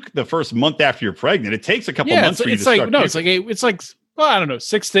don't puke the first month after you're pregnant. It takes a couple months for you to start puking. It's like well, I don't know,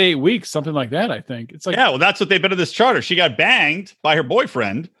 6 to 8 weeks, something like that. I think it's like well, that's what they've been in this charter. She got banged by her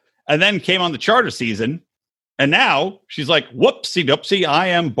boyfriend, and then came on the charter season, and now she's like, whoopsie doopsie, I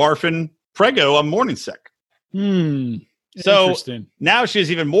am barfing prego. I'm morning sick. So now she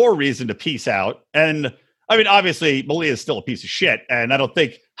has even more reason to peace out. And I mean, obviously, Malia is still a piece of shit. And I don't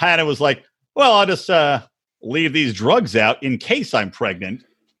think Hannah was like, well, I'll just leave these drugs out in case I'm pregnant.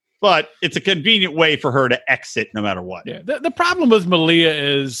 But it's a convenient way for her to exit no matter what. Yeah. The problem with Malia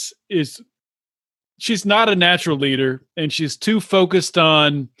is she's not a natural leader, and she's too focused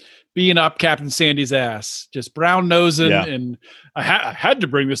on being up Captain Sandy's ass, just brown nosing. Yeah. And I had to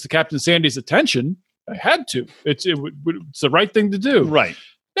bring this to Captain Sandy's attention. I had to. It's the right thing to do. Right.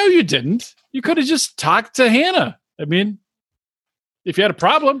 No, you didn't. You could have just talked to Hannah. I mean, if you had a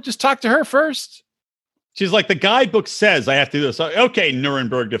problem, just talk to her first. She's like, the guidebook says I have to do this. Okay,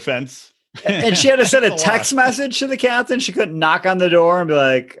 Nuremberg defense. And she had to send a text message to the captain. She couldn't knock on the door and be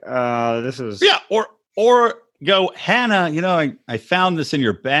like, this is... Yeah, or go, Hannah, you know, I found this in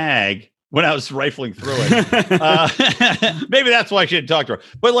your bag when I was rifling through it. Maybe that's why she didn't talk to her.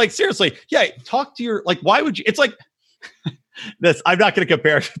 But like, seriously, yeah, talk to your, like, why would you, it's like, this, I'm not going to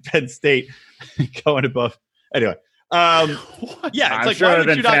compare it to Penn State going above. Anyway. Yeah, it's I'm like, sure it would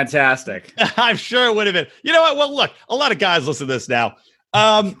have been fantastic. I'm sure it would have been. You know what? Well, look, a lot of guys listen to this now.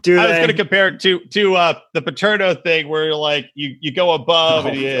 I was going to compare it to the Paterno thing where you're like, you go above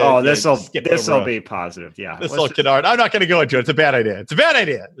and this will be positive. Yeah. This little canard. I'm not going to go into it. It's a bad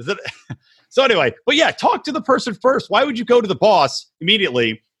idea. Is it? So anyway, but yeah, talk to the person first. Why would you go to the boss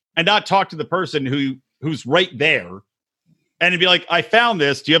immediately and not talk to the person who's right there? And it'd be like, I found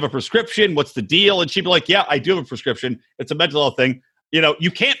this. Do you have a prescription? What's the deal? And she'd be like, yeah, I do have a prescription. It's a mental health thing. You know, you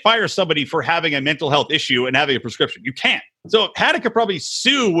can't fire somebody for having a mental health issue and having a prescription. You can't. So Hannah could probably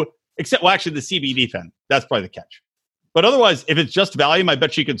sue, actually the CBD pen. That's probably the catch. But otherwise, if it's just Valium, I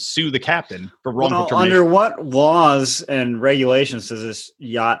bet she could sue the captain for wrongful termination. Under what laws and regulations does this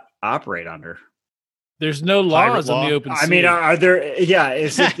yacht operate under? There's no laws on the open sea. I mean, are there? Yeah,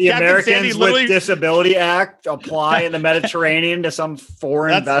 is it the Americans with Disability Act apply in the Mediterranean to some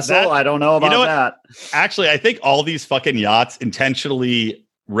foreign vessel? I don't know about that. Actually, I think all these fucking yachts intentionally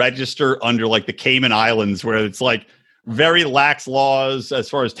register under like the Cayman Islands, where it's like very lax laws as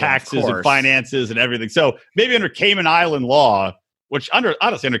far as taxes and finances and everything. So maybe under Cayman Island law, which under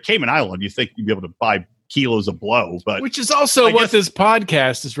Cayman Island, you think you'd be able to buy kilos of blow, but which is also what this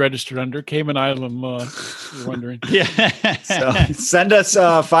podcast is registered under, Cayman Island law. You're wondering. Yeah. So send us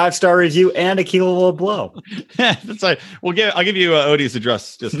a 5-star review and a kilo of blow. That's right. I'll give you Odie's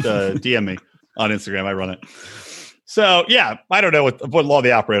address. Just DM me on Instagram. I run it. So yeah, I don't know what law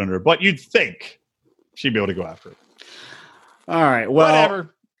they operate under, but you'd think she'd be able to go after it. All right. Well,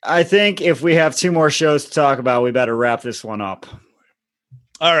 whatever. I think if we have 2 more shows to talk about, we better wrap this one up.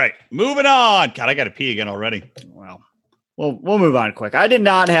 All right, moving on. God, I got to pee again already. Well, we'll move on quick. I did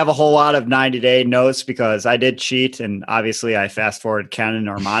not have a whole lot of 90-day notes because I did cheat, and obviously I fast-forwarded Ken and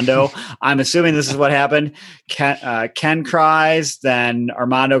Armando. I'm assuming this is what happened. Ken cries, then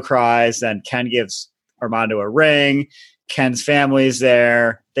Armando cries, then Ken gives Armando a ring. Ken's family's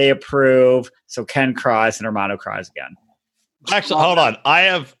there. They approve. So Ken cries, and Armando cries again. Actually, hold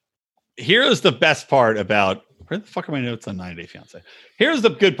on. Here's the best part about... Where the fuck are my notes on 90 Day Fiancé? Here's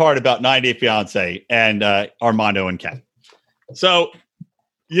the good part about 90 Day Fiancé and Armando and Ken. So,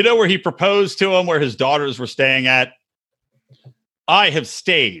 you know where he proposed to him, where his daughters were staying at? I have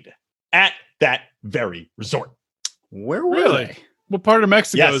stayed at that very resort. Where were they? What part of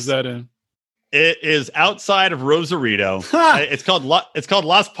Mexico is that in? It is outside of Rosarito. It's called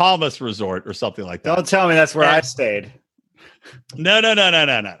Las Palmas Resort or something like that. Don't tell me that's where I stayed.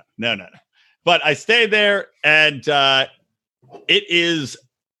 No. But I stayed there, and it is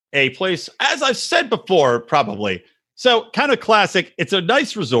a place, as I've said before, probably. So kind of classic. It's a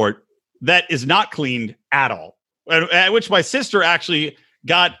nice resort that is not cleaned at all, at which my sister actually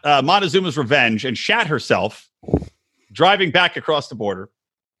got Montezuma's revenge and shat herself driving back across the border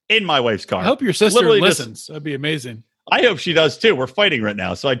in my wife's car. I hope your sister listens. That'd be amazing. I hope she does too. We're fighting right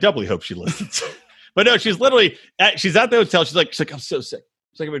now, so I doubly hope she listens. But no, she's literally she's at the hotel. She's like, I'm so sick.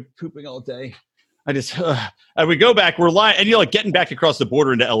 She's like, I've been pooping all day. I just and we go back. We're lying, and like getting back across the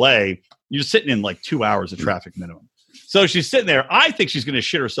border into LA. You're sitting in like 2 hours of traffic minimum. So she's sitting there. I think she's going to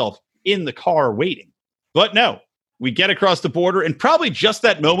shit herself in the car waiting, but no. We get across the border, and probably just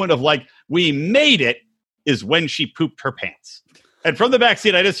that moment of like we made it is when she pooped her pants. And from the back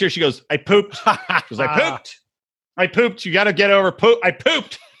seat, I just hear she goes, "I pooped." She goes, I pooped. You got to get over poop. I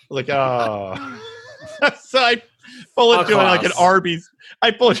pooped. Like, oh. So I pull into like an Arby's. I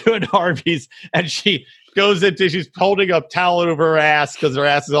pull into an Arby's, and she goes into, she's holding a towel over her ass because her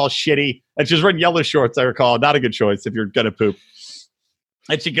ass is all shitty. And she's wearing yellow shorts, I recall. Not a good choice if you're going to poop.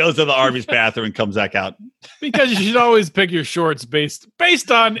 And she goes to the Arby's bathroom and comes back out. Because you should always pick your shorts based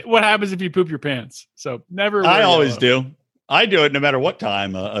on what happens if you poop your pants. So never. I always do. I do it no matter what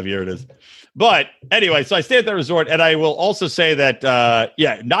time of year it is. But anyway, so I stay at the resort, and I will also say that,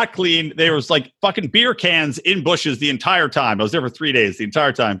 not clean. There was like fucking beer cans in bushes the entire time. I was there for 3 days, the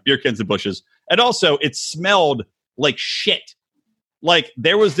entire time, beer cans in bushes. And also it smelled like shit. Like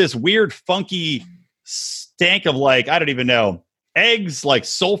there was this weird, funky stank of like, I don't even know, eggs, like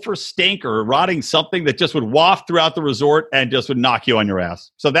sulfur stink or rotting something that just would waft throughout the resort and just would knock you on your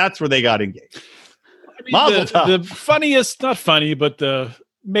ass. So that's where they got engaged. I mean, the funniest, not funny, but the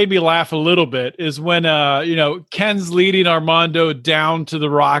made me laugh a little bit is when Ken's leading Armando down to the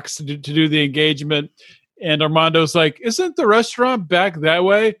rocks to do the engagement, and Armando's like, "Isn't the restaurant back that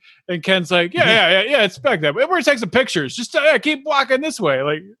way?" And Ken's like, "Yeah, it's back that way. We're gonna take some pictures. Just keep walking this way."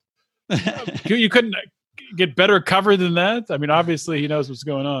 Like, you couldn't get better cover than that. I mean, obviously he knows what's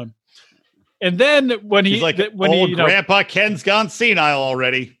going on. And then when he's like, Grandpa Ken's gone senile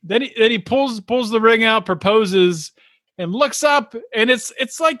already. Then he pulls the ring out, proposes, and looks up, and it's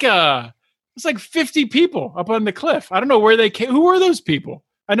like 50 people up on the cliff. I don't know where they came. Who were those people?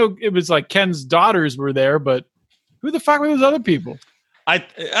 I know it was like Ken's daughters were there, but who the fuck were those other people?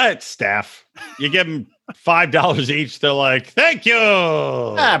 It's staff. You give them $5 each. They're like, "Thank you."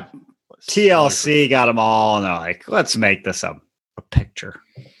 TLC got them all, and they're like, "Let's make this a picture."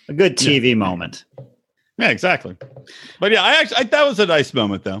 A good TV moment. Yeah, exactly. But yeah, I that was a nice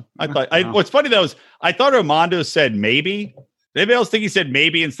moment though. What's funny though is I thought Armando said maybe. Maybe I was thinking he said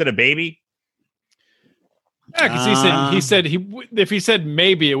maybe instead of baby. Yeah, because he said if he said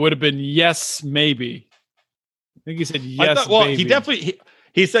maybe, it would have been yes, maybe. I think he said yes. Baby.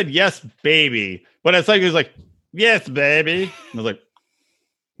 He said yes, baby. But it's like he was like, "Yes, baby." And I was like,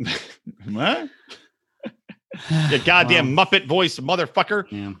 what? You goddamn Muppet voice, motherfucker.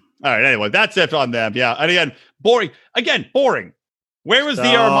 Yeah. All right. Anyway, that's it on them. Yeah. And again, boring. Where was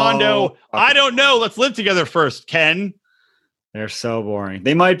the Armando? I don't know. Let's live together first, Ken. They're so boring.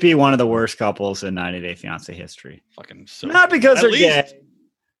 They might be one of the worst couples in 90 Day Fiancé history. Fucking so. Not because they're gay,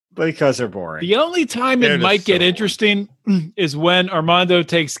 but because they're boring. The only time it might get interesting is when Armando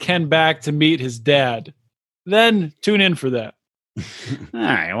takes Ken back to meet his dad. Then tune in for that. All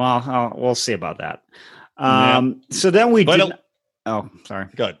right. Well, we'll see about that. So then we did. Oh, sorry.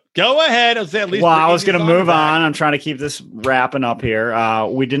 Good. Go ahead. I was going to move on. I'm trying to keep this wrapping up here.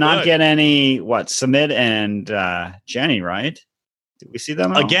 We did not get any Sumit and Jenny, right? Did we see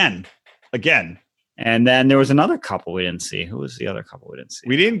them again? And then there was another couple we didn't see. Who was the other couple we didn't see?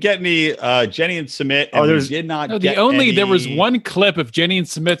 We didn't get any Jenny and Sumit. And there was one clip of Jenny and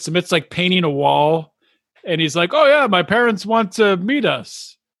Sumit. Sumit's like painting a wall, and he's like, "Oh yeah, my parents want to meet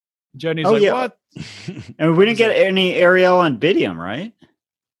us." Jenny's what? And we didn't get any Ariel and Bidium, right?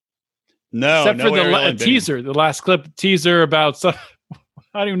 No, except for the teaser, the last clip teaser about some.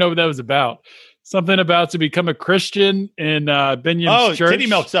 I don't even know what that was about. Something about to become a Christian in Binyam's church. Titty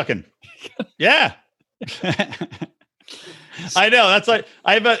milk sucking. Yeah. I know. That's like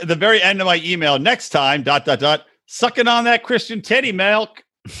I have at the very end of my email. Next time, ... sucking on that Christian titty milk.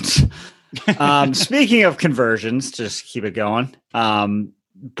 Speaking of conversions, just keep it going.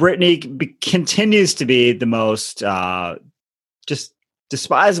 Brittany continues to be the most just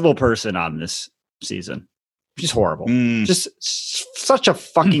despisable person on this season. She's horrible. Just such a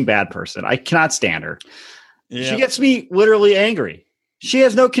fucking bad person. I cannot stand her. Yeah. She gets me literally angry. She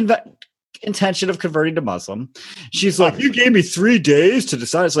has no intention of converting to Muslim. She's like, "You gave me 3 days to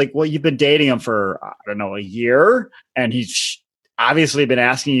decide." It's like, well, you've been dating him for, I don't know, a year. and he's obviously been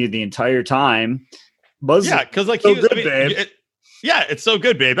asking you the entire time. Yeah, because like so good, babe. Yeah, it's so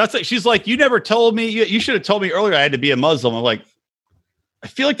good, babe. That's like she's like, you never told me. You should have told me earlier. I had to be a Muslim. I'm like, I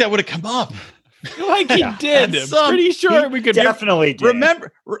feel like that would have come up. Like he did. I'm pretty sure we could definitely did.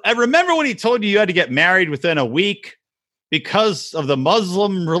 Remember when he told you had to get married within a week because of the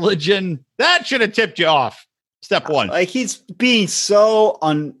Muslim religion? That should have tipped you off. Step one. Like he's being so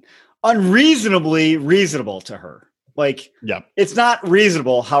unreasonably reasonable to her. Like, it's not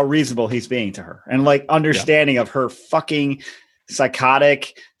reasonable how reasonable he's being to her, and like understanding of her fucking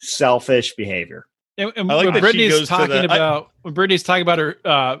psychotic, selfish behavior. And like when Brittany's talking about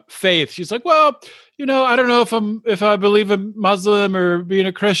her faith, she's like, "Well, I don't know if I believe in Muslim or being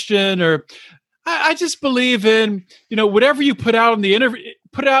a Christian, or I just believe in whatever you put out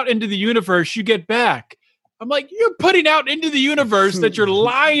into the universe, you get back." I'm like, you're putting out into the universe that you're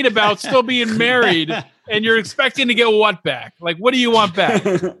lying about still being married, and you're expecting to get what back? Like, what do you want back?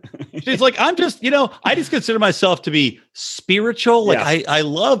 She's like, I'm just, I just consider myself to be spiritual. Like, I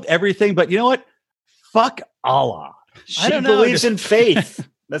love everything, but you know what? Fuck Allah. She believes in faith.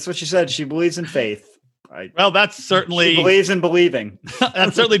 That's what she said. She believes in faith. Well, that's certainly... She believes in believing.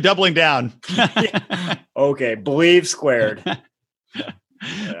 That's certainly doubling down. Okay, believe squared.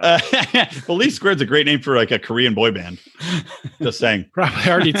 Believe Squared's a great name for like a Korean boy band. Just saying. Probably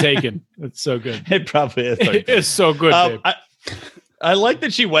already taken. It's so good. It probably is. It's so good. I like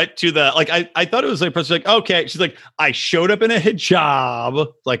that she went to the I thought it was like okay. She's like, I showed up in a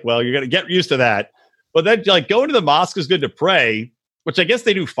hijab. Like, well, you're gonna get used to that. But then like going to the mosque is good to pray, which I guess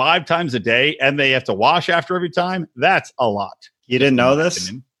they do 5 times a day, and they have to wash after every time. That's a lot. You didn't know this?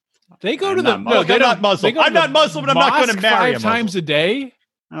 Opinion. They go to the they're not Muslim. I'm not Muslim, and I'm not going to marry 5 times a day.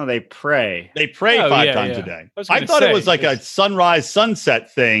 No, they pray. They pray 5 times a day. I thought it was like a sunrise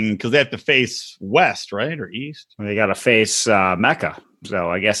sunset thing because they have to face west, right, or east. Well, they got to face Mecca,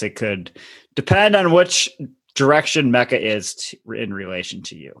 so I guess it could depend on which direction Mecca is in relation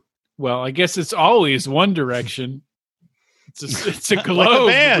to you. Well, I guess it's always one direction. It's a globe. Like a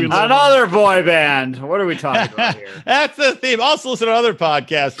band. Another boy band. What are we talking about here? That's the theme. Also listen to other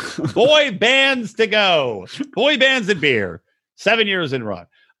podcasts. Boy bands to go. Boy bands and beer. 7 years in a row.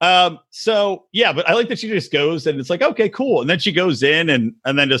 So yeah, but I like that she just goes and it's like, okay, cool. And then she goes in and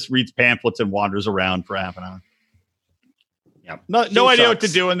then just reads pamphlets and wanders around for half an hour. Yep. No idea what to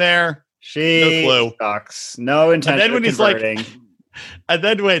do in there. She no clue. Sucks. No intention. And then when he's like, and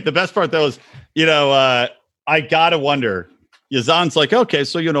then wait, the best part though is, I gotta wonder. Yazan's like, okay,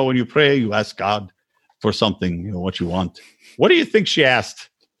 so when you pray, you ask God for something, what you want. What do you think she asked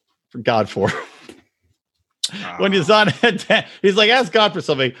for God for? When Yazan had he's like, ask God for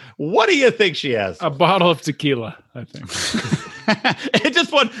something. What do you think she asked? A bottle of tequila, I think. It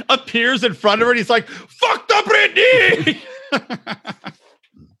just appears in front of her and he's like, fuck the Britney.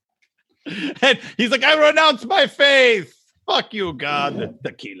 And he's like, I renounce my faith. Fuck you, God.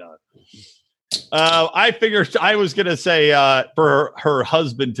 Tequila. I figured I was going to say for her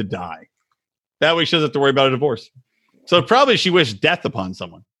husband to die. That way she doesn't have to worry about a divorce. So probably she wished death upon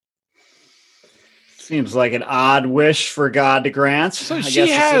someone. Seems like an odd wish for God to grant. So she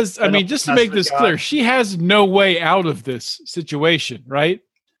has, just to make this clear, she has no way out of this situation, right?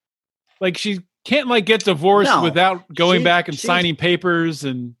 Like she can't get divorced without going back and signing papers.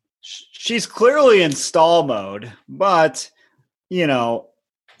 And she's clearly in stall mode, but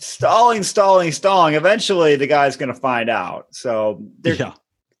stalling. Eventually the guy's going to find out. So they're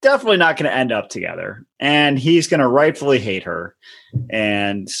definitely not going to end up together, and he's going to rightfully hate her.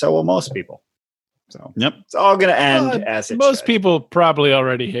 And so will most people. So it's all going to end as it most should. People probably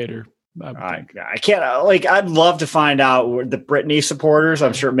already hate her. I can't I'd love to find out where the Britney supporters.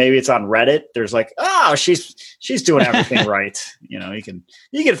 I'm sure maybe it's on Reddit. There's like, oh, she's doing everything right. You can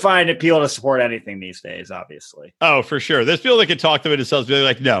find people to support anything these days, obviously. Oh, for sure. There's people that can talk to it themselves. Be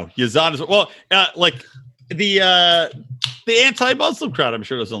like, no, Yazan is like the anti-Muslim crowd. I'm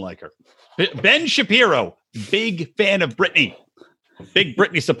sure doesn't like her. Ben Shapiro, big fan of Britney, big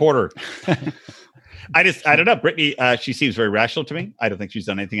Britney supporter. I don't know. Britney, she seems very rational to me. I don't think she's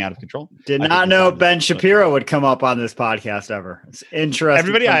done anything out of control. Did not know Ben Shapiro would come up on this podcast ever. It's interesting.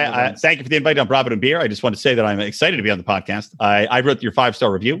 Everybody, I thank you for the invite on Bravo and Beer. I just want to say that I'm excited to be on the podcast. I wrote your 5-star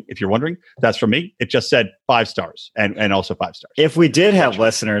review. If you're wondering, that's from me. It just said 5 stars and also 5 stars. If we did have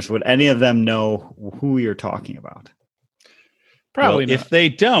listeners, would any of them know who you're talking about? Probably not. If they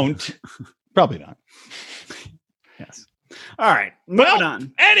don't, probably not. Yes. All right. Moving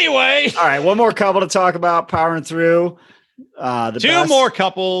on. Anyway. All right. One more couple to talk about. Powering through. Two more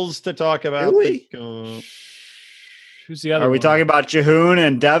couples to talk about. Really? Who's the other Are we one? talking about Jihoon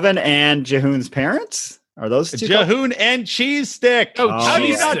and Devin and Jihoon's parents? Are those two? Jihoon and Cheese Stick. Oh, How do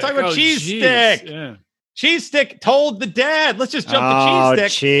you not talk about Cheese Stick? Yeah. Cheese Stick told the dad, let's just jump to Cheese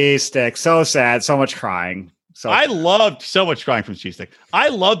Stick. Cheese Stick. So sad. So much crying. I loved so much crying from Cheese Stick. I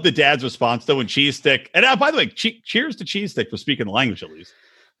loved the dad's response, though, when Cheese Stick, and by the way, cheers to Cheese Stick for speaking the language, at least.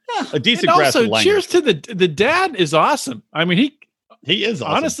 Yeah, a decent grasp of language. Cheers to the dad is awesome. I mean, he is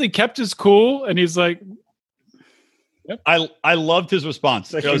awesome. Honestly kept his cool, and he's like, yep. I loved his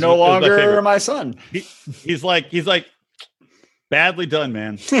response. Like, you're no longer my son. He's like, badly done,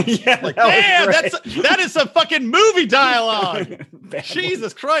 man. Yeah, like, man, that is some fucking movie dialogue.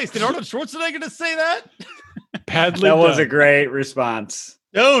 Jesus Christ! Did Arnold Schwarzenegger to say that? Badly that done. Was a great response.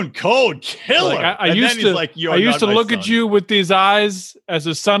 Stone cold killer. Like, I used to look at you with these eyes as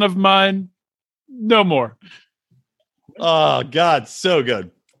a son of mine. No more. Oh God, so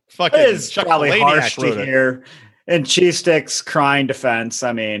good. Fucking it is probably harsh to hear. And Cheese Stick's crying defense.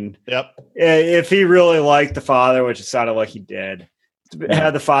 I mean, yep. If he really liked the father, which it sounded like he did,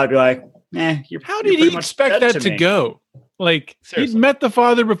 had the father be like, how did he expect that to go? Like, seriously. He'd met the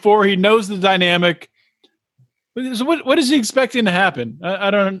father before. He knows the dynamic. So what is he expecting to happen?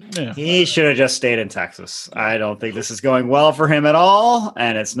 I don't know. He should have just stayed in Texas. I don't think this is going well for him at all.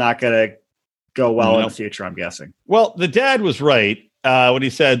 And it's not going to go well in the future, I'm guessing. Well, the dad was right when he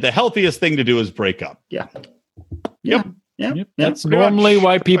said the healthiest thing to do is break up. Yeah. Yep. That's normally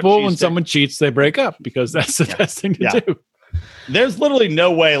why people, when someone cheats, they break up, because that's the best thing to do. There's literally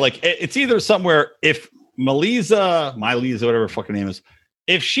no way. Like, it's either somewhere, if Milisa, whatever her fucking name is,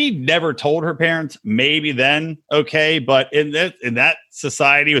 if she never told her parents, maybe then okay. But in that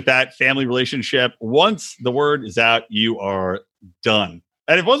society with that family relationship, once the word is out, you are done.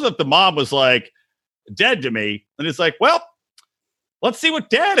 And it wasn't if the mom was like dead to me, and it's like, well, let's see what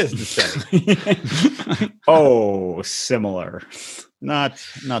dad has to say. Oh, similar. Not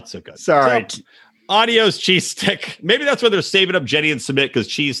so good. Sorry. So, adios, Cheese Stick. Maybe that's why they're saving up Jenny and Submit, because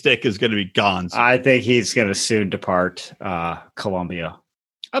Cheese Stick is going to be gone. So. I think he's going to soon depart Colombia.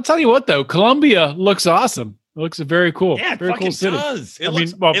 I'll tell you what, though, Colombia looks awesome. It looks very cool. Yeah, very cool city. Does. It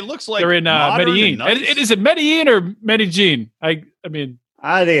looks like they're in Medellin. Is it Medellin or Medellin? I think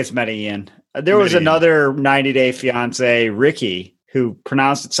it's Medellin. There was another 90 Day Fiance, Ricky, who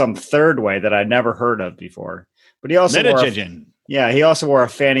pronounced it some third way that I'd never heard of before. But he also he also wore a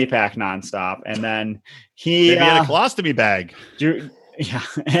fanny pack nonstop, and then he had a colostomy bag.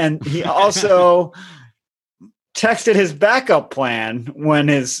 And he also texted his backup plan when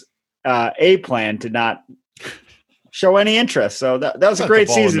his A plan did not show any interest. So that was a great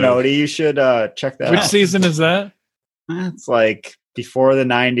season, Odie. You should check that out. Which season is that? It's like before the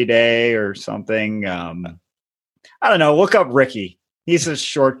 90 day or something. I don't know. Look up Ricky. He's a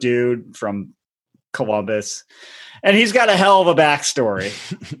short dude from Columbus, and he's got a hell of a backstory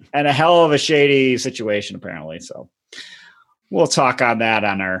and a hell of a shady situation, apparently. So we'll talk on that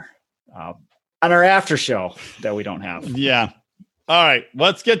on our after show that we don't have. Yeah. All right.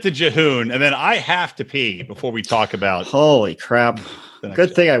 Let's get to Jihoon, and then I have to pee before we talk about. Holy crap!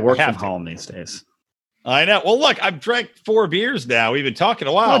 Good thing I work from home these days. I know. Well, look, I've drank 4 beers now. We've been talking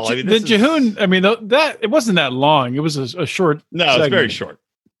a while. Well, Jihoon, that it wasn't that long. It was a short. No, it's very short.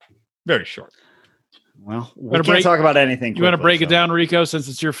 Very short. Well, we can't talk about anything. You want to break it down, Rico, since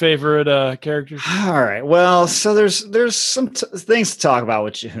it's your favorite characters? All right. Well, so there's some things to talk about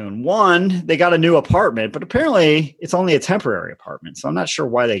with Jihoon. One, they got a new apartment, but apparently it's only a temporary apartment. So I'm not sure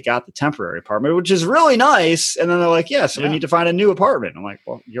why they got the temporary apartment, which is really nice. And then they're like, we need to find a new apartment. I'm like,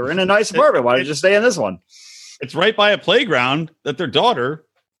 well, you're in a nice apartment. Why don't you just stay in this one? It's right by a playground that their daughter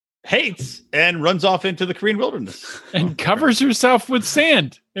hates and runs off into the Korean wilderness and covers herself with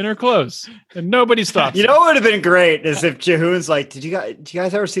sand in her clothes, and nobody stops. You know what would have been great is if Jihoon's like, do you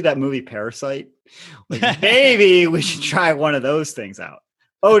guys ever see that movie Parasite? Like, maybe we should try one of those things out.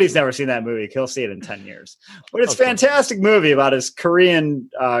 Odie's never seen that movie. He'll see it in 10 years. But it's a fantastic movie about his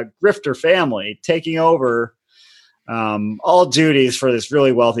Korean grifter family taking over all duties for this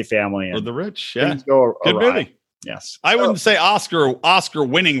really wealthy family. For the rich, yeah. Good movie. Yes. I wouldn't say Oscar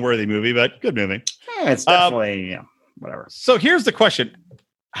winning worthy movie, but good movie. It's definitely, whatever. So here's the question.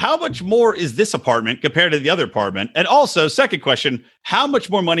 How much more is this apartment compared to the other apartment? And also, second question, how much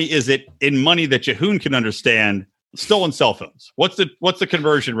more money is it in money that Jihoon can understand? Stolen cell phones. What's the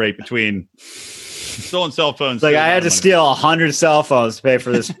conversion rate between stolen cell phones? Like, I had to steal 100 cell phones to pay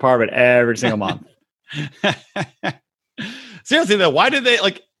for this apartment every single month. Seriously though, why did they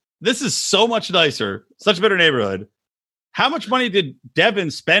this is so much nicer, such a better neighborhood. How much money did Devin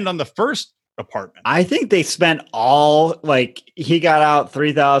spend on the first apartment? I think they spent he got out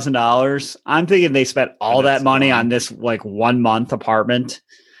 $3,000. I'm thinking they spent all that money on this 1 month apartment.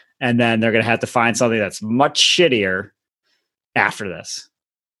 and then they're going to have to find something that's much shittier after this.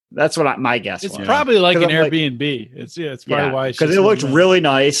 That's what my guess It's was. probably like an I'm Airbnb. It's probably why. Because it looked really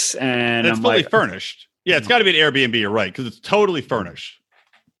nice and it's fully furnished. Yeah, it's got to be an Airbnb. You're right, because it's totally furnished.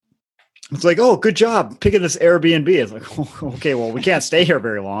 It's like, oh, good job picking this Airbnb. It's like, oh, okay, well, we can't stay here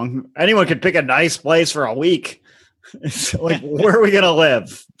very long. Anyone could pick a nice place for a week. It's like, where are we going to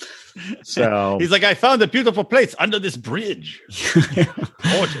live? So he's like, I found a beautiful place under this bridge.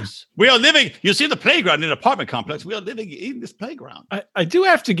 Gorgeous. We are living. You see the playground in an apartment complex. We are living in this playground. I do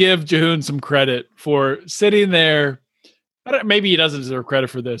have to give Jihoon some credit for sitting there. Maybe he doesn't deserve credit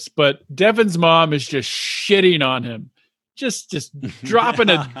for this, but Devin's mom is just shitting on him. Just dropping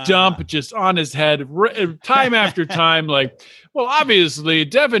a dump just on his head time after time. Like, well, obviously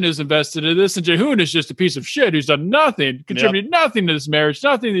Devin is invested in this and Jihoon is just a piece of shit who's done nothing, contributed nothing to this marriage,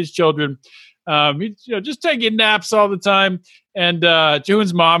 nothing to these children. Just taking naps all the time. And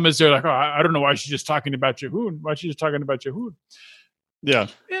Jihoon's mom is there like, oh, I don't know why she's just talking about Jihoon. Why she's just talking about Jihoon? Yeah.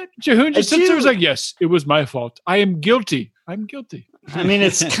 Jihoon just sits there and is like, yes, it was my fault. I am guilty. I'm guilty. I mean,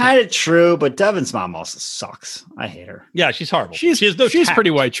 it's kind of true, but Devin's mom also sucks. I hate her. Yeah, she's horrible. She's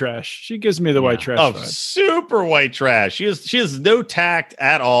pretty white trash. She gives me the white trash vibe. Super white trash. She has no tact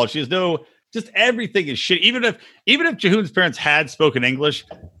at all. She has just everything is shit. Even if Jihoon's parents had spoken English,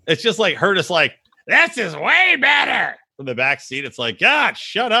 it's just like her just like, this is way better. From the back seat, it's like, God,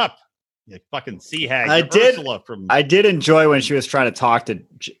 shut up. You fucking sea hag. I did enjoy when she was trying to talk to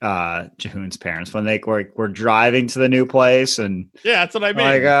Jihoon's parents when they were driving to the new place, and that's what I mean.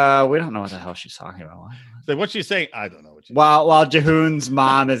 Like, we don't know what the hell she's talking about. So what's she saying? I don't know. While Jihoon's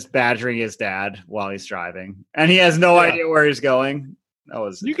mom is badgering his dad while he's driving, and he has no idea where he's going.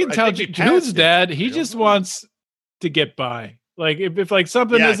 You can tell Jihoon's dad. He just wants to get by. Like if like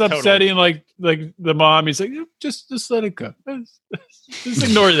something is upsetting, like the mom, he's like, just let it go. Just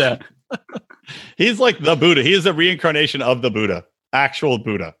ignore that. He's like the Buddha. He is a reincarnation of the Buddha, actual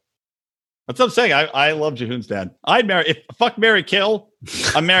Buddha. That's what I'm saying. I love Jihoon's dad. I'd marry if fuck, marry, kill.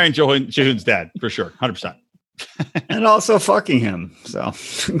 I'm marrying Jihoon's dad for sure, 100%. And also fucking him. So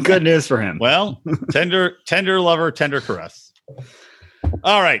good news for him. Well, tender lover, tender caress.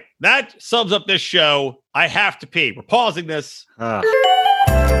 All right, that sums up this show. I have to pee. We're pausing this.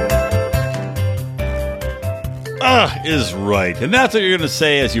 Is right. And that's what you're going to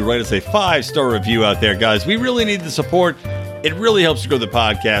say as you write us a 5-star review out there, guys. We really need the support. It really helps to grow the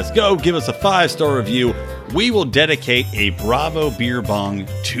podcast. Go give us a 5-star review. We will dedicate a Bravo Beer Bong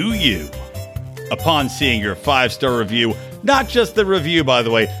to you upon seeing your 5-star review. Not just the review, by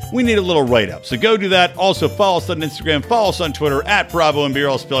the way. We need a little write-up. So go do that. Also, follow us on Instagram. Follow us on Twitter at Bravo and Beer,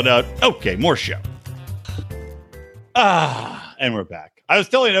 all spelled out. Okay, more show. And we're back. I was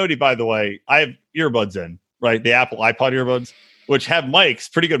telling Odie, by the way, I have earbuds in. Right, the Apple iPod earbuds, which have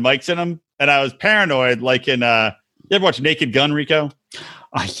mics, pretty good mics in them. And I was paranoid, like in, you ever watch Naked Gun, Rico?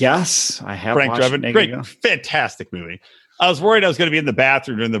 Yes, I have. Frank Drebin, great, fantastic movie. I was worried I was going to be in the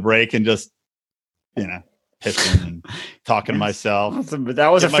bathroom during the break and just, pissing and talking to myself. That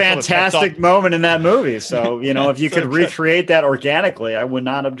was a fantastic moment in that movie. So, if you could recreate that organically, I would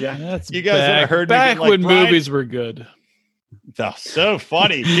not object. You guys ever heard back me when movies were good? Oh, so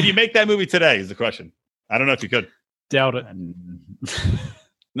funny. Can you make that movie today? Is the question. I don't know if you could. Doubt it.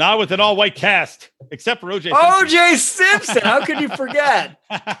 Not with an all-white cast, except for O.J. Simpson. O.J. Simpson. How could you forget?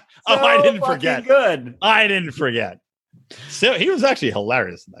 I didn't forget. Good. I didn't forget. So he was actually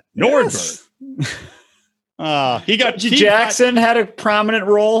hilarious in that. Nordberg. He got Jackson had a prominent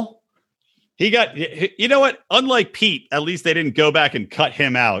role. He got. You know what? Unlike Pete, at least they didn't go back and cut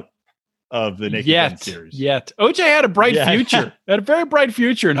him out of the Naked Gun series. OJ had a bright future. Had a very bright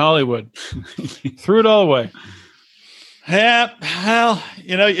future in Hollywood. Threw it all away. Yeah, well,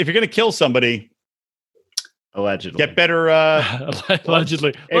 if you're going to kill somebody, allegedly, get better.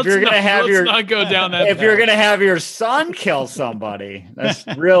 Allegedly, if you're going to have not go down that. If you're going to have your son kill somebody, that's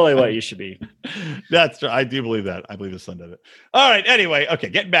really what you should be. That's true. I do believe that. I believe his son did it. All right. Anyway, okay,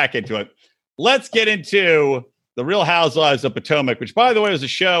 getting back into it. Let's get into the Real Housewives of Potomac, which, by the way, was a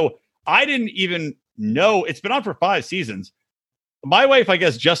show I didn't even know. It's been on for 5 seasons. My wife, I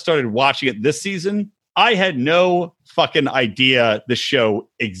guess, just started watching it this season. I had no fucking idea the show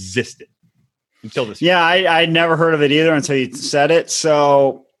existed until this. Yeah, I never heard of it either until you said it.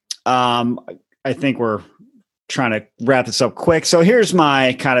 So I think we're trying to wrap this up quick. So here's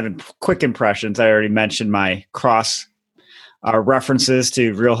my kind of quick impressions. I already mentioned my cross references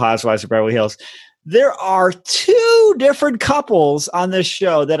to Real Housewives of Beverly Hills. There are 2 different couples on this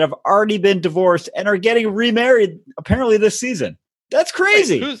show that have already been divorced and are getting remarried apparently this season. That's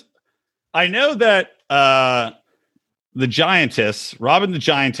crazy. I know that the giantess, Robin the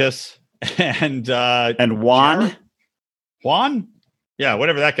giantess, and Juan. Juan? Yeah,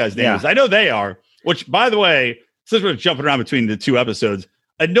 whatever that guy's name is. I know they are, which, by the way, since we're jumping around between the two episodes,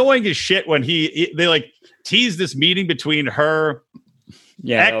 annoying as shit when they like tease this meeting between her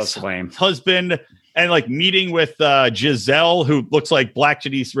ex-husband and like meeting with Giselle, who looks like Black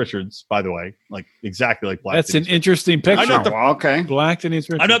Denise Richards, by the way, like exactly like Black. That's Denise an interesting picture. Okay. Black Denise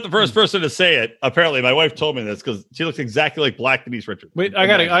Richards. I'm not the first person to say it. Apparently, my wife told me this because she looks exactly like Black Denise Richards. Wait,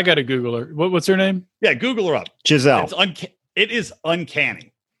 I gotta Google her. What's her name? Yeah, Google her up. Giselle. It is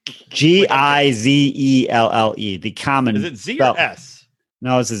uncanny. Gizelle. The common. Is it Z or S?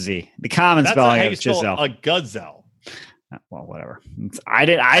 No, it's a Z. The common spelling of Giselle. A gazelle. Well, whatever. I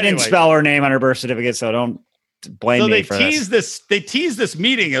didn't spell her name on her birth certificate, so don't blame me for this. They tease this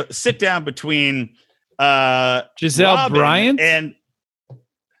meeting, a sit down between Giselle Robin Bryant and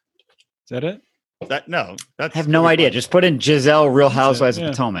is that it? I have no idea. Just put in Giselle, Real Housewives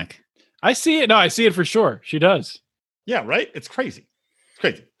of Potomac. I see it. No, I see it for sure. She does. Yeah, right. It's crazy. It's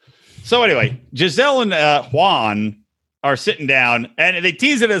crazy. So anyway, Giselle and Juan are sitting down, and they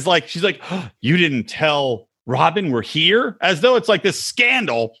tease it as like she's like, oh, "You didn't tell Robin we're here," as though it's like this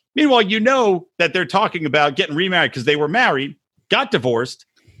scandal. Meanwhile, you know that they're talking about getting remarried because they were married, got divorced,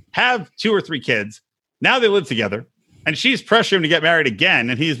 have 2 or 3 kids. Now they live together, and she's pressuring him to get married again,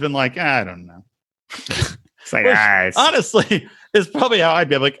 and he's been like, I don't know. It's like, honestly, is probably how I'd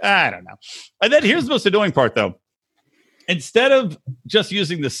be. I'm like, I don't know. And then here's the most annoying part, though. Instead of just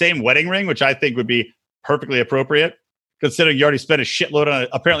using the same wedding ring, which I think would be perfectly appropriate, considering you already spent a shitload on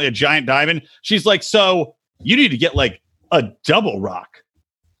apparently a giant diamond, she's like, so you need to get like a double rock.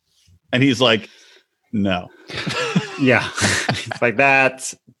 And he's like, no. Yeah. It's like,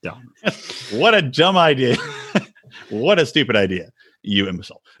 that's dumb. What a dumb idea. What a stupid idea. You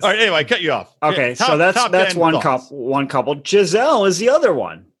imbecile. All right. Anyway, I cut you off. Okay. So that's one couple. Giselle is the other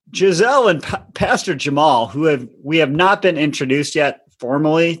one. Giselle and Pastor Jamal, who we have not been introduced yet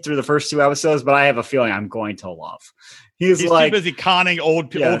formally through the first 2 episodes, but I have a feeling I'm going to love. He's like too busy conning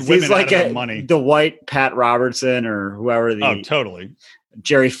old women he's like out of money. The white Pat Robertson or whoever totally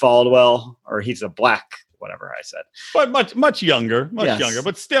Jerry Falwell, or he's a black whatever I said, but much younger,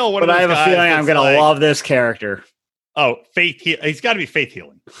 but still. But I have a feeling I'm going to love this character. Oh, he's got to be faith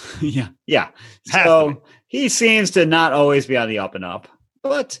healing. yeah. So he seems to not always be on the up and up.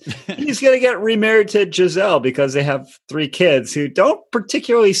 But he's going to get remarried to Giselle because they have 3 kids who don't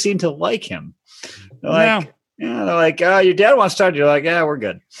particularly seem to like him. They're like, your dad wants to start. You're like, yeah, we're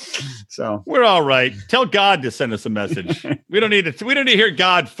good. So we're all right. Tell God to send us a message. We don't need to hear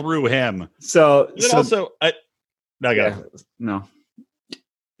God through him. No.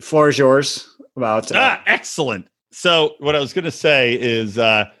 Floor is yours. About excellent. So what I was going to say is,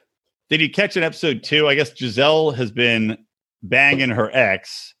 did you catch in episode 2? I guess Giselle has been banging her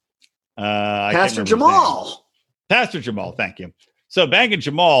ex, Pastor Jamal. Pastor Jamal, thank you. So banging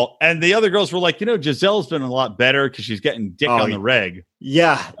Jamal, and the other girls were like, Giselle's been a lot better because she's getting dick on the reg.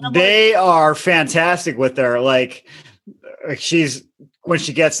 Yeah, they are fantastic with her. Like when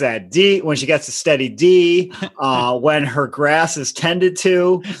she gets that D, when she gets a steady D, when her grass is tended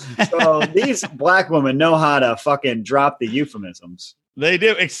to. So these black women know how to fucking drop the euphemisms. They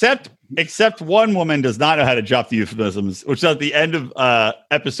do, except one woman does not know how to drop the euphemisms, which is at the end of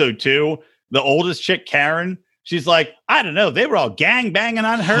episode 2. The oldest chick, Karen, she's like, I don't know, they were all gang banging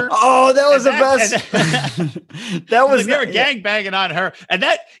on her. Oh, that was the best. That was they were gang banging on her, and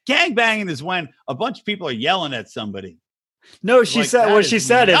that gang banging is when a bunch of people are yelling at somebody. No, she said what she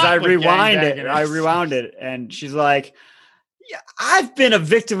said is I rewound it, and she's like, yeah, I've been a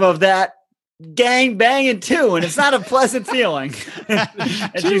victim of that. Gang banging too, and it's not a pleasant feeling. And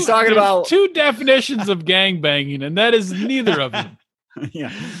she's talking about 2 definitions of gang banging, and that is neither of them.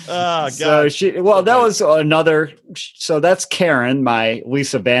 Yeah. Oh, God. So that was another. So that's Karen, my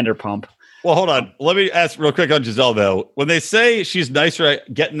Lisa Vanderpump. Well, hold on. Let me ask real quick on Giselle though. When they say she's nicer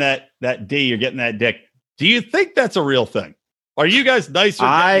at getting that D or getting that dick, do you think that's a real thing? Are you guys nicer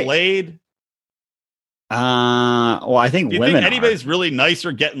getting laid? Well, I think women. Think anybody's really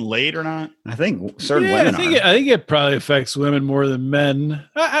nicer getting laid or not? I think certain women. I think it probably affects women more than men.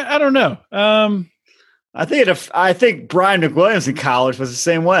 I don't know. I think Brian McWilliams in college was the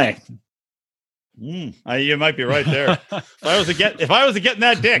same way. You might be right there. If I was getting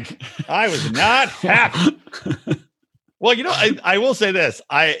that dick, I was not happy. Well, I will say this: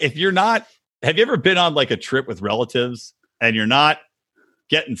 have you ever been on like a trip with relatives and you're not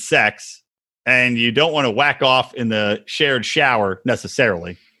getting sex? And you don't want to whack off in the shared shower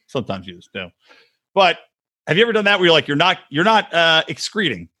necessarily. Sometimes you just do. But have you ever done that where you're not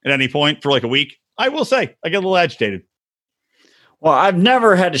excreting at any point for like a week? I will say I get a little agitated. Well, I've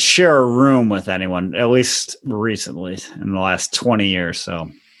never had to share a room with anyone, at least recently in the last 20 years. So,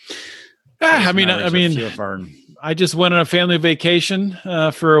 I mean, I just went on a family vacation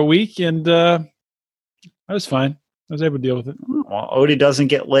for a week, and I was fine. I was able to deal with it. Well, Odie doesn't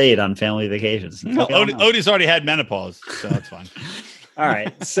get laid on family vacations. Well, Odie's already had menopause, so that's fine. All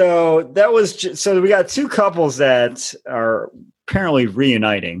right. So so we got two couples that are apparently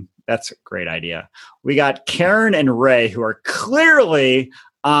reuniting. That's a great idea. We got Karen and Ray, who are clearly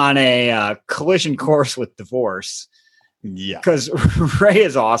on a collision course with divorce. Yeah. Because Ray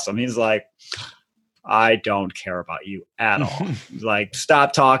is awesome. He's like, I don't care about you at all. He's like,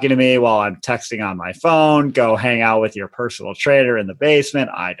 stop talking to me while I'm texting on my phone. Go hang out with your personal trainer in the basement.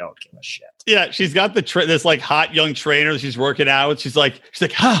 I don't give a shit. Yeah, she's got this like hot young trainer she's working out with. She's like,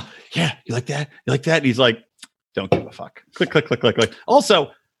 yeah, you like that? You like that? And he's like, don't give a fuck. Click, click, click, click, click.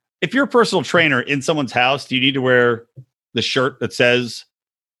 Also, if you're a personal trainer in someone's house, do you need to wear the shirt that says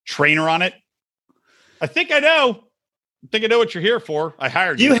trainer on it? I think I know what you're here for. I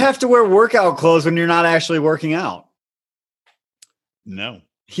hired you. You have to wear workout clothes when you're not actually working out. No.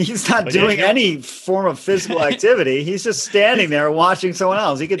 He's not doing any form of physical activity. He's just standing there watching someone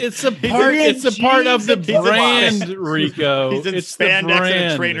else. It's a part of the brand, Rico. He's in spandex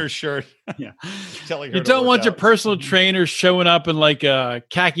and a trainer shirt. Yeah. You don't want your personal trainer showing up in like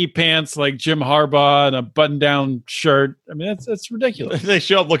khaki pants like Jim Harbaugh and a button-down shirt. I mean, that's ridiculous. They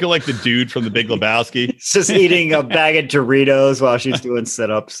show up looking like the dude from The Big Lebowski. He's just eating a bag of Doritos while she's doing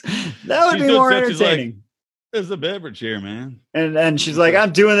sit-ups. That would be more entertaining. There's a beverage here, man. And she's like,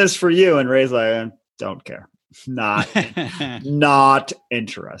 I'm doing this for you. And Ray's like, I don't care. Not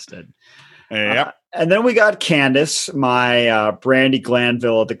interested. Yep. And then we got Candace, my Brandy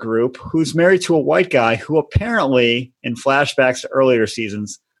Glanville of the group, who's married to a white guy who apparently, in flashbacks to earlier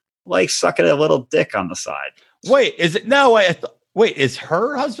seasons, likes sucking a little dick on the side. Wait, is it? No, wait, is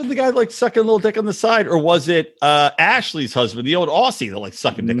her husband the guy like sucking a little dick on the side? Or was it Ashley's husband, the old Aussie that like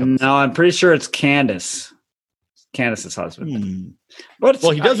sucking dick on the side? No, I'm pretty sure it's Candace's husband. But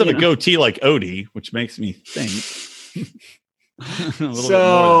he does have a goatee like Odie, which makes me think.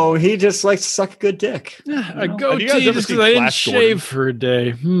 So he just likes to suck a good dick. Yeah, a goatee just because I didn't shave for a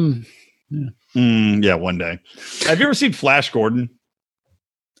day. Yeah, one day. Have you ever seen Flash Gordon?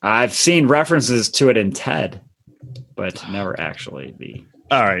 I've seen references to it in Ted, but never actually.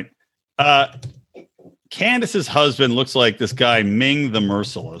 All right. Candace's husband looks like this guy, Ming the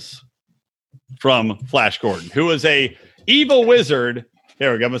Merciless, from Flash Gordon, who is a evil wizard.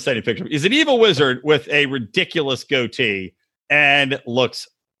 There we go. I'm going to send you a picture. He's an evil wizard with a ridiculous goatee and looks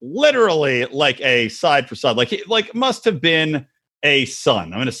literally like a side for side. Like must have been a son.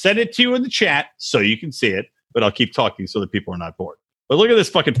 I'm going to send it to you in the chat so you can see it, but I'll keep talking so that people are not bored. But look at this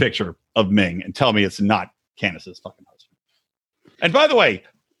fucking picture of Ming and tell me it's not Candace's fucking husband. And by the way,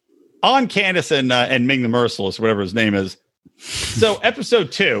 on Candace and Ming the Merciless, whatever his name is. So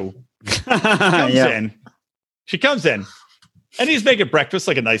episode 2, she comes in and he's making breakfast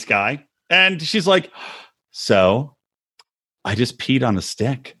like a nice guy. And she's like, so I just peed on a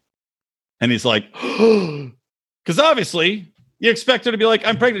stick. And he's like, because obviously you expect her to be like,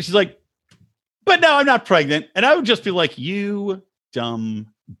 I'm pregnant. She's like, but no, I'm not pregnant. And I would just be like, you dumb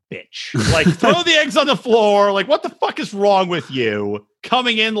bitch. Like, throw the eggs on the floor. Like, what the fuck is wrong with you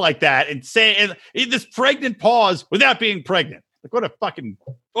coming in like that and saying this pregnant pause without being pregnant? Like, what a fucking,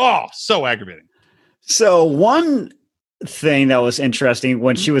 so aggravating. So one thing that was interesting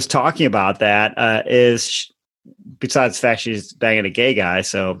when she was talking about that is, besides the fact she's banging a gay guy,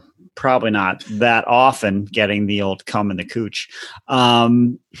 so probably not that often getting the old cum in the cooch,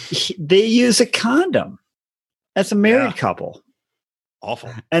 they use a condom as a married couple.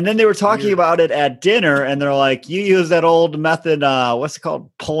 Awful. And then they were talking about it at dinner, and they're like, you use that old method, what's it called?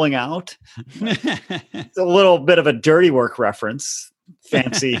 Pulling out? It's a little bit of a dirty work reference.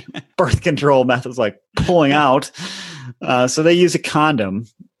 Fancy birth control methods like pulling out. So they use a condom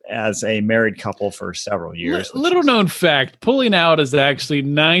as a married couple for several years. Little known fact, pulling out is actually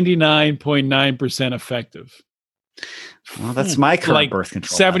 99.9% effective. Well, that's my current birth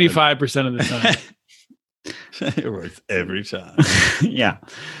control 75% of the time. It works every time. Yeah.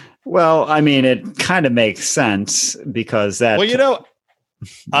 Well, I mean, it kind of makes sense because that. Well,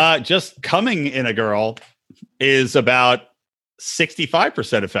 just coming in a girl is about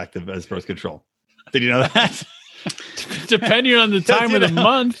 65% effective as birth control. Did you know that? Depending on the time of the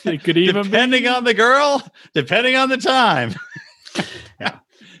month, it could even depending on the girl, depending on the time. Yeah.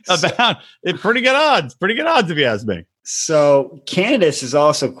 Pretty good odds if you ask me. So Candace is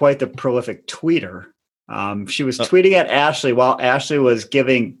also quite the prolific tweeter. She was tweeting at Ashley while Ashley was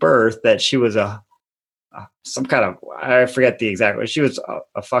giving birth that she was a some kind of, I forget the exact word. She was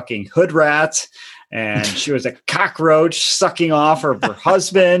a fucking hood rat, and she was a cockroach sucking off her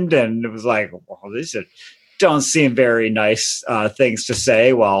husband. And it was like, well, these don't seem very nice things to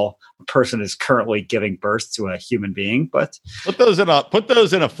say while a person is currently giving birth to a human being. But put those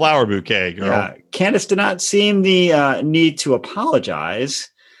in a flower bouquet, girl. Yeah, Candace did not seem the need to apologize.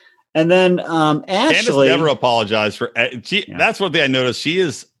 And then Ashley Candace never apologized for. That's one thing I noticed. She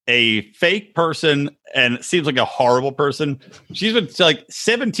is a fake person and seems like a horrible person. She's been like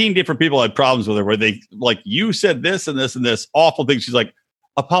 17 different people had problems with her where they like, you said this and this and this awful thing. She's like,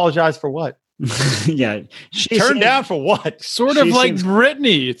 apologize for what? Yeah. She turned down for what? Sort of like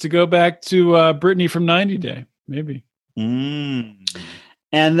Britney, to go back to Britney from 90 Day, maybe. And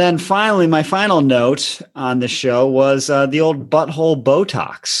then finally, my final note on the show was the old butthole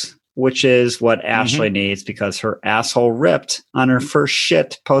Botox, which is what Ashley needs because her asshole ripped on her first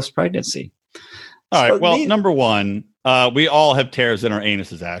shit post-pregnancy. All right. Well, number one, we all have tears in our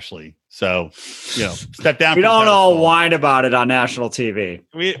anuses, Ashley. So, step down. We don't all whine about it on national TV.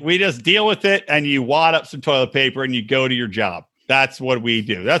 We just deal with it, and you wad up some toilet paper and you go to your job. That's what we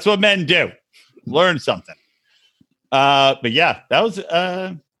do. That's what men do. Learn something. But yeah, that was,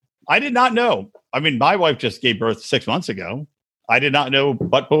 I did not know. I mean, my wife just gave birth 6 months ago. I did not know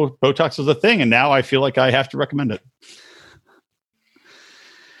butt Botox was a thing. And now I feel like I have to recommend it.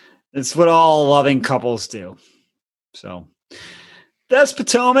 It's what all loving couples do. So that's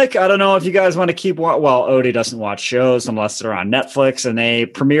Potomac. I don't know if you guys want to keep Odie doesn't watch shows unless they're on Netflix, and they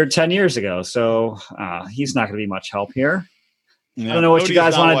premiered 10 years ago. So he's not going to be much help here. Yeah, I don't know what you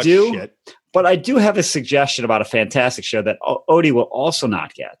guys want to do, shit. But I do have a suggestion about a fantastic show that Odie will also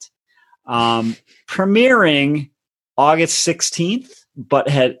not get. Premiering August 16th, but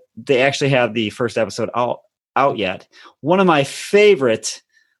they actually have the first episode out yet. One of my favorite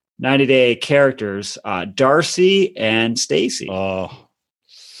 90 Day characters, Darcy and Stacy. Oh,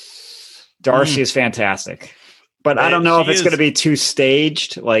 Darcy is fantastic, but I don't know if it's going to be too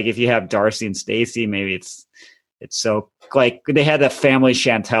staged. Like if you have Darcy and Stacy, maybe it's so like they had that Family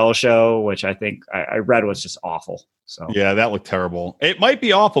Chantel show, which I think I read was just awful. So yeah, that looked terrible. It might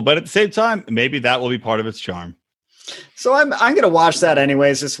be awful, but at the same time, maybe that will be part of its charm. So I'm going to watch that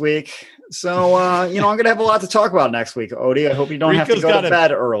anyways this week. So, I'm going to have a lot to talk about next week, Odie. I hope you don't have to go to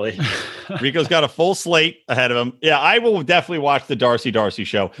bed early. Rico's got a full slate ahead of him. Yeah, I will definitely watch the Darcy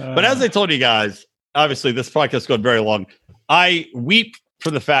show. But as I told you guys, obviously this podcast is going very long. I weep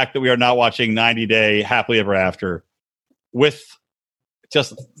for the fact that we are not watching 90 Day Happily Ever After with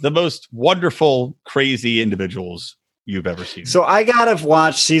just the most wonderful, crazy individuals you've ever seen. So I got to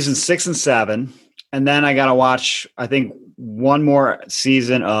watch season 6 and 7. And then I got to watch, I think, one more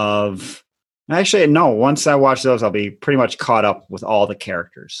season of... Actually, no. Once I watch those, I'll be pretty much caught up with all the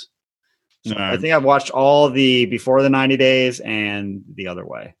characters. So I think I've watched all the Before the 90 Days and The Other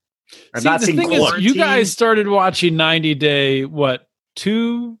Way. I've not seen Quarantine. You guys started watching 90 Day,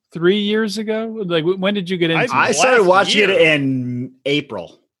 2-3 years ago? Like, when did you get into it? I started watching it in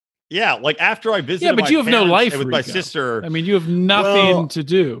April. Yeah, like after I visited but you have no life with my sister. I mean, you have nothing to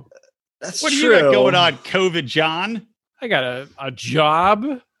do. That's what true. Do you got going on, COVID John? I got a job.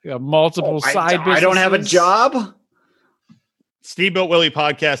 I got multiple side businesses. I don't have a job. Steamboat Willie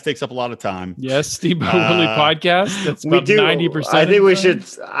podcast takes up a lot of time. Yes, Steamboat Willie podcast. That's about 90%. I think we should.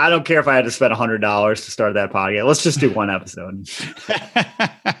 I don't care if I had to spend $100 to start that podcast. Let's just do one episode.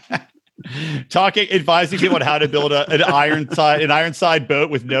 Advising people on how to build an Ironside boat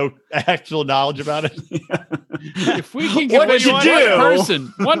with no actual knowledge about it. If we can get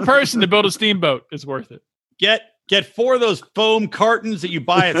one person to build a steamboat, it's worth it. Get 4 of those foam cartons that you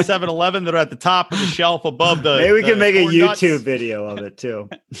buy at 7-Eleven that are at the top of the shelf above the. Maybe we can make a YouTube video of it too.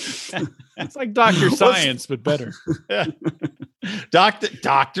 It's like Dr. Science, but better. Yeah. Dr.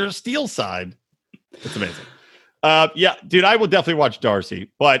 Steelside. It's amazing. Yeah, dude, I will definitely watch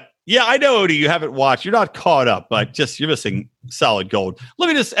Darcy, but yeah, I know, Odie, you haven't watched. You're not caught up, but you're missing solid gold. Let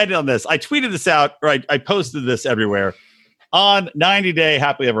me just end on this. I tweeted this out, right? I posted this everywhere. On 90 Day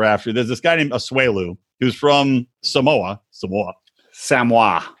Happily Ever After, there's this guy named Asuelu who's from Samoa.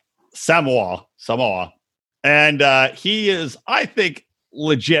 And he is, I think,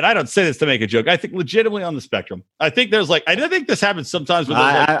 legit. I don't say this to make a joke. I think legitimately on the spectrum. I think there's I think this happens sometimes with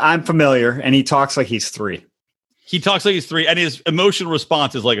I'm familiar, and he talks like he's 3. He talks like he's 3, and his emotional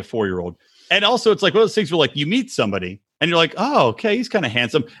response is like a 4-year-old. And also, it's like one of those things where you meet somebody, and you're like, oh, okay, he's kind of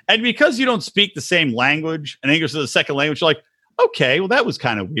handsome. And because you don't speak the same language, and English is the second language, you're like, okay, well, that was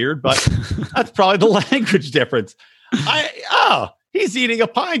kind of weird, but that's probably the language difference. He's eating a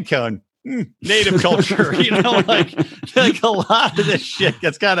pine cone. native culture, like a lot of this shit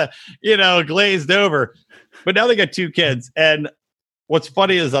gets kind of, glazed over. But now they got 2 kids. And what's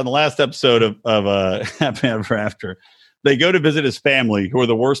funny is on the last episode of Happy Ever After, they go to visit his family, who are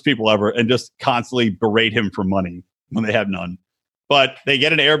the worst people ever, and just constantly berate him for money when they have none. But they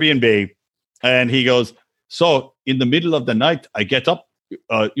get an Airbnb, and he goes, so in the middle of the night, I get up,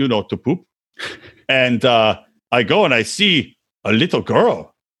 to poop. And I go and I see a little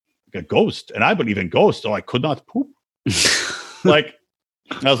girl, like a ghost. And I believe in ghosts, so I could not poop.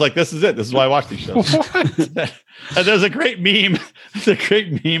 I was like, this is it. This is why I watch these shows. And there's a great meme.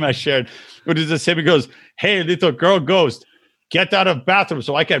 I shared, which is this him. He goes, hey, little girl ghost, get out of bathroom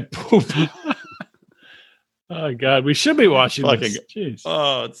so I can poop. Oh, God. We should be watching this. Jeez.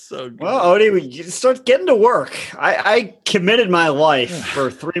 Oh, it's so good. Well, Odie, we start getting to work. I committed my life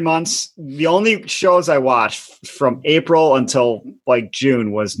for 3 months. The only shows I watched from April until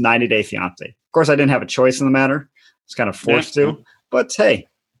June was 90 Day Fiancé. Of course, I didn't have a choice in the matter. I was kind of forced to. But hey,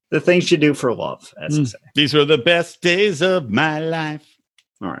 the things you do for love, as I say. These were the best days of my life.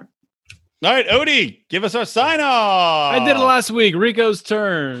 All right. All right, Odie, give us our sign off. I did it last week. Rico's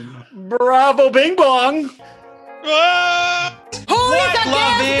turn. Bravo, Bing Bong. Ah! Who is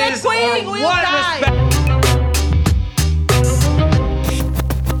against the queen will die.